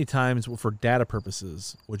 How many times for data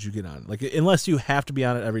purposes would you get on? Unless you have to be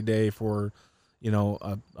on it every day for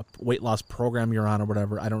a weight loss program you're on or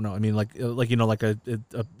whatever. I don't know. I mean, a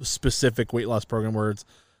specific weight loss program where it's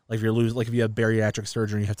if you have bariatric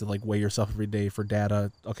surgery, you have to weigh yourself every day for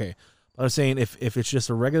data. Okay. But I was saying if it's just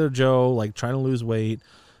a regular Joe, trying to lose weight,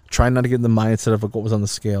 trying not to get in the mindset of what was on the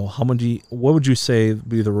scale, what would you say would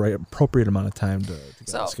be the right appropriate amount of time to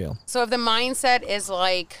get on the scale? So if the mindset is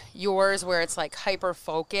like yours, where it's hyper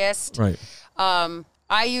focused, right?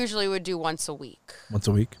 I usually would do once a week. Once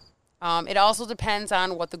a week. It also depends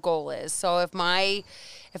on what the goal is. So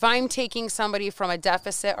if I'm taking somebody from a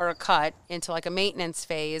deficit or a cut into a maintenance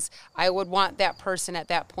phase, I would want that person at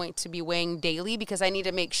that point to be weighing daily because I need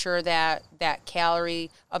to make sure that that calorie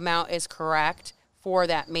amount is correct for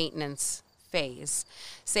that maintenance phase.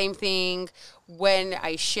 Same thing when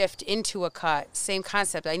I shift into a cut, same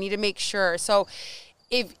concept. I need to make sure. So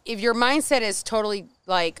if your mindset is totally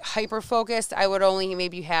hyper focused, I would only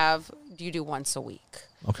maybe you do once a week.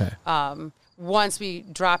 Okay. Once we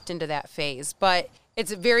dropped into that phase. But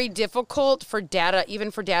it's very difficult for data,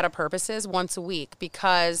 even for data purposes, once a week,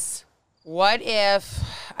 because what if,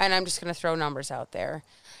 and I'm just going to throw numbers out there,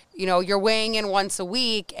 you're weighing in once a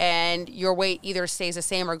week and your weight either stays the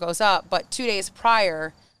same or goes up, but 2 days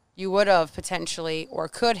prior, you would have potentially or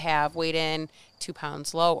could have weighed in 2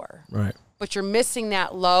 pounds lower. Right. But you're missing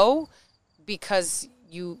that low because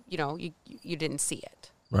you didn't see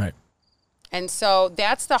it. Right. And so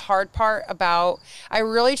that's the hard part about, I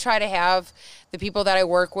really try to have the people that I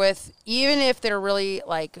work with, even if they're really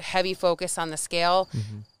heavy focus on the scale,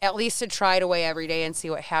 at least to try to weigh every day and see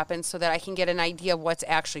what happens so that I can get an idea of what's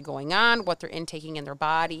actually going on, what they're intaking in their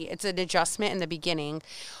body. It's an adjustment in the beginning.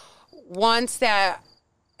 Once that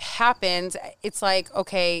happens, it's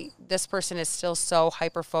okay, this person is still so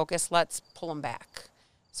hyper-focused, let's pull them back.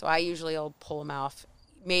 So I usually will pull them off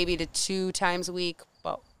maybe to 2 times a week,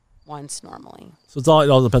 but once normally. So it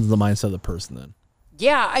all depends on the mindset of the person then.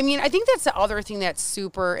 Yeah, I mean, I think that's the other thing that's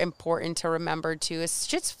super important to remember too. Is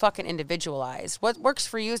just fucking individualized. What works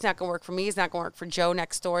for you is not going to work for me. It's not going to work for Joe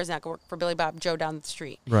next door. It's not going to work for Billy Bob Joe down the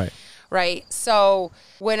street. Right. Right. So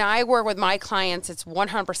when I work with my clients, it's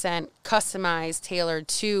 100% customized, tailored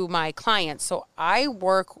to my clients. So I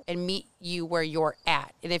work and meet you where you're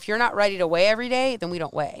at. And if you're not ready to weigh every day, then we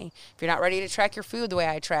don't weigh. If you're not ready to track your food the way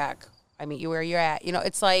I track, I meet you where you're at. You know,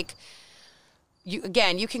 it's like, you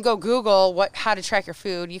can go Google how to track your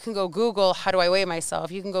food. You can go Google how do I weigh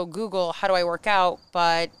myself. You can go Google how do I work out,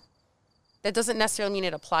 but that doesn't necessarily mean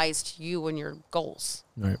it applies to you and your goals.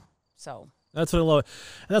 Right. So that's what I love.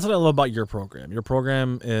 And that's what I love about your program. Your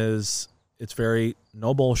program it's very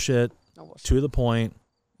no bullshit, to the point.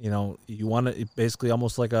 You know, you want to basically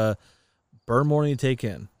almost like a burn more than you take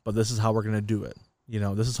in, but this is how we're going to do it. You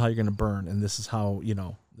know, this is how you're going to burn, and this is how you're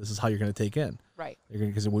going to take in. Right.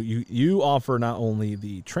 Because you offer not only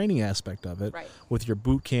the training aspect of it, right, with your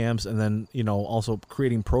boot camps, and then, you know, also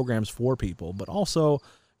creating programs for people, but also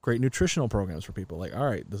create nutritional programs for people. Like, all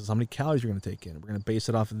right, this is how many calories you're going to take in. We're going to base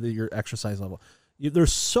it off of your exercise level.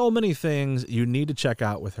 There's so many things you need to check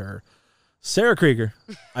out with her. Sarah Krieger,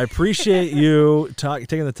 I appreciate you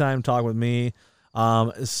taking the time to talk with me.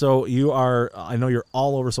 So I know you're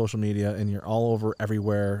all over social media and you're all over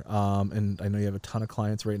everywhere. And I know you have a ton of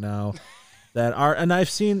clients right now that are, and I've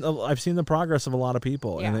seen the progress of a lot of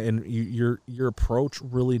people, yeah, and your approach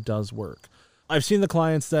really does work. I've seen the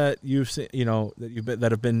clients that you've seen, you know,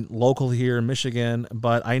 that have been local here in Michigan,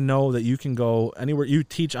 but I know that you can go anywhere. You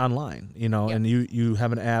teach online, you know, yep, and you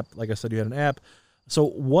have an app. Like I said, you had an app. So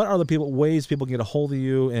what are the ways people can get a hold of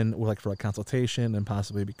you and for a consultation and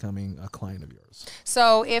possibly becoming a client of yours?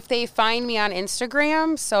 So if they find me on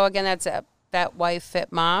Instagram, so again, that's Vet Wife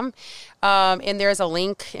Fit Mom, and there's a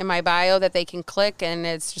link in my bio that they can click, and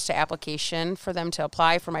it's just an application for them to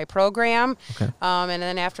apply for my program. Okay. And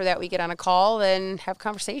then after that, we get on a call and have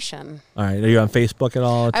conversation. All right. Are you on Facebook at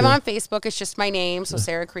all? I'm on Facebook. It's just my name, so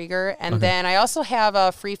Sarah Krieger. And then I also have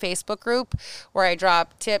a free Facebook group where I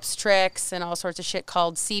drop tips, tricks, and all sorts of shit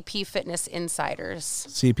called CP Fitness Insiders.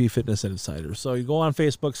 CP Fitness Insiders. So you go on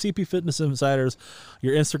Facebook, CP Fitness Insiders.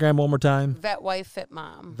 Your Instagram one more time. Vet Wife Fit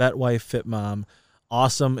Mom. Vet Wife Fit Mom.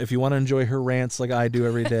 Awesome. If you want to enjoy her rants like I do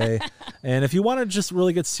every day, and if you want to just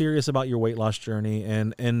really get serious about your weight loss journey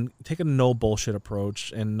and take a no bullshit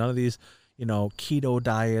approach, and none of these, you know, keto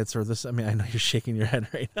diets or this, I mean, I know you're shaking your head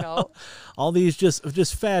right now. No. All these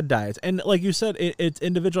just fad diets. And like you said, it's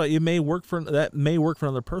individual. It may work for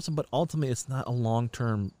another person, but ultimately it's not a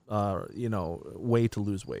long-term, way to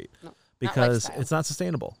lose weight. No. Because it's not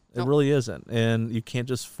sustainable. Nope. It really isn't. And you can't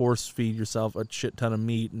just force feed yourself a shit ton of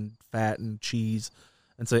meat and fat and cheese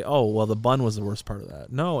and say, oh, well, the bun was the worst part of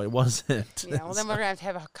that. No, it wasn't. Yeah, well, then we're going to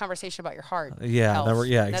have a conversation about your heart. Yeah, health.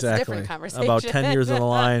 Exactly. That's a different conversation. About 10 years in the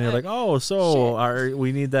line, you're like, oh, so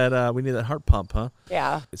we need that heart pump, huh?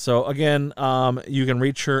 Yeah. So again, you can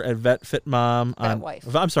reach her at Vet Fit Mom. Vet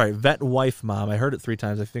Wife Mom. I heard it 3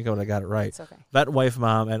 times. I think I got it right. It's okay. Vet Wife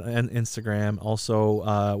Mom and Instagram.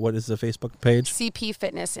 Also, what is the Facebook page? CP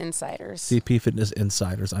Fitness Insiders. CP Fitness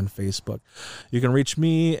Insiders on Facebook. You can reach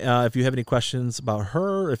me if you have any questions about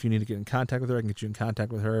her. If you need to get in contact with her, I can get you in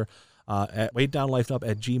contact with her at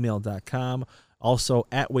weightdownlifeup@gmail.com. Also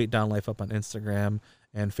at weightdownlifeup on Instagram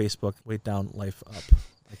and Facebook, weightdownlifeup.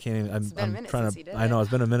 I can't even. It's been a minute since you did it. I know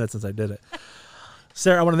it's been a minute since I did it.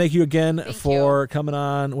 Sarah, I want to thank you again for coming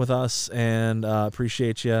on with us, and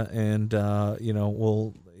appreciate you. And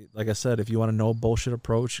we'll, like I said, if you want a no bullshit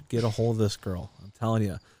approach, get a hold of this girl. I'm telling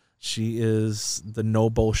you, she is the no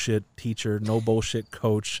bullshit teacher, no bullshit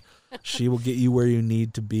coach. She will get you where you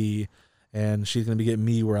need to be, and she's going to be getting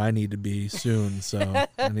me where I need to be soon. So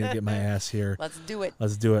I need to get my ass here. Let's do it. All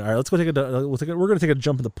right, let's go we're going to take a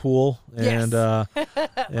jump in the pool, and let's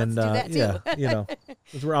do that too.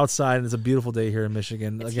 because we're outside and it's a beautiful day here in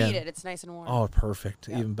Michigan. It's heated. It's nice and warm. Oh, perfect.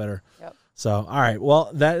 Yep. Even better. Yep. So, all right. Well,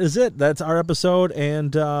 that is it. That's our episode,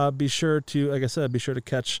 and be sure to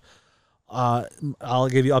catch. I'll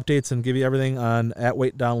give you updates and give you everything on at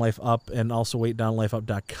Weight Down Life Up, and also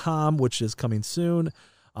weightdownlifeup.com, which is coming soon.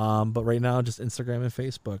 But right now, just Instagram and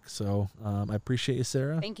Facebook. So I appreciate you,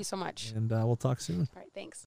 Sarah. Thank you so much. And we'll talk soon. All right. Thanks.